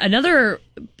also another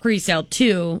pre-sale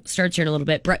too starts here in a little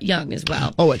bit. Brett Young as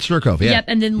well. Oh, at Sturcove, yeah. Yep,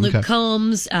 and then Luke Okay.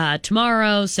 Combs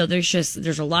tomorrow. So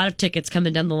there's a lot of tickets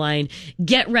coming down the line.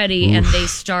 Get ready, and they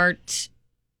start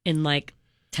in like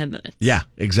 10 minutes. Yeah,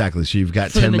 exactly. So you've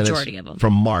got For the 10 minutes majority of them.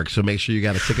 from Mark. So make sure you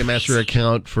got a Ticketmaster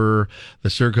account for the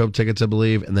Sturcove tickets, I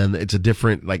believe. And then it's a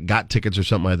different, like, got tickets or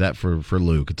something like that for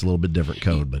Luke. It's a little bit different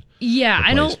code, but. Yeah,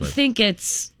 I don't but- think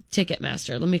it's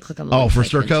Ticketmaster. Let me click on the Oh, for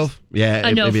website. Sturcove? Yeah.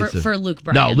 No, maybe it's for Luke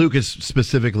Bryan. No, Luke is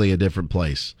specifically a different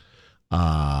place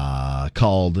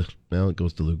called, well, it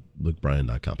goes to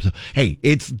lukebryan.com. So, hey,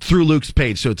 it's through Luke's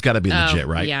page, so it's got to be legit,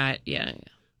 right? Yeah.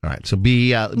 All right, so be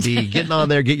getting on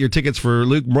there. Get your tickets for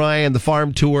Luke Bryan, the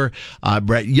farm tour,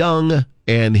 Brett Young,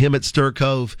 and him at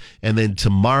Sturcove. And then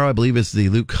tomorrow, I believe, is the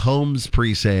Luke Combs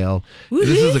pre-sale. This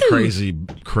is a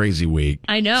Woohoo! crazy week.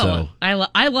 I know. So,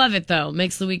 I love it, though.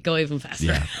 Makes the week go even faster.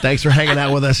 yeah. Thanks for hanging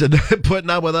out with us and putting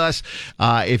up with us.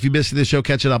 If you missed the show,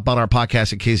 catch it up on our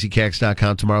podcast at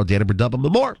KZKX.com tomorrow. Dan and Dump and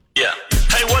more. Yeah.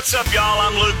 Hey, what's up, y'all?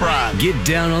 I'm Luke Bryan. Get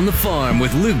down on the farm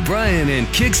with Luke Bryan and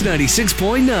Kicks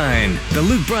 96.9. The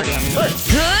Luke Bryan.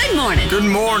 Good morning. Good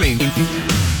morning.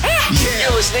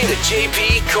 You're listening to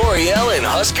JP, Coriel, and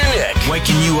Husker Nick.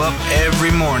 Waking you up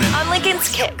every morning. On Lincoln's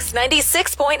Kicks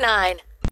 96.9.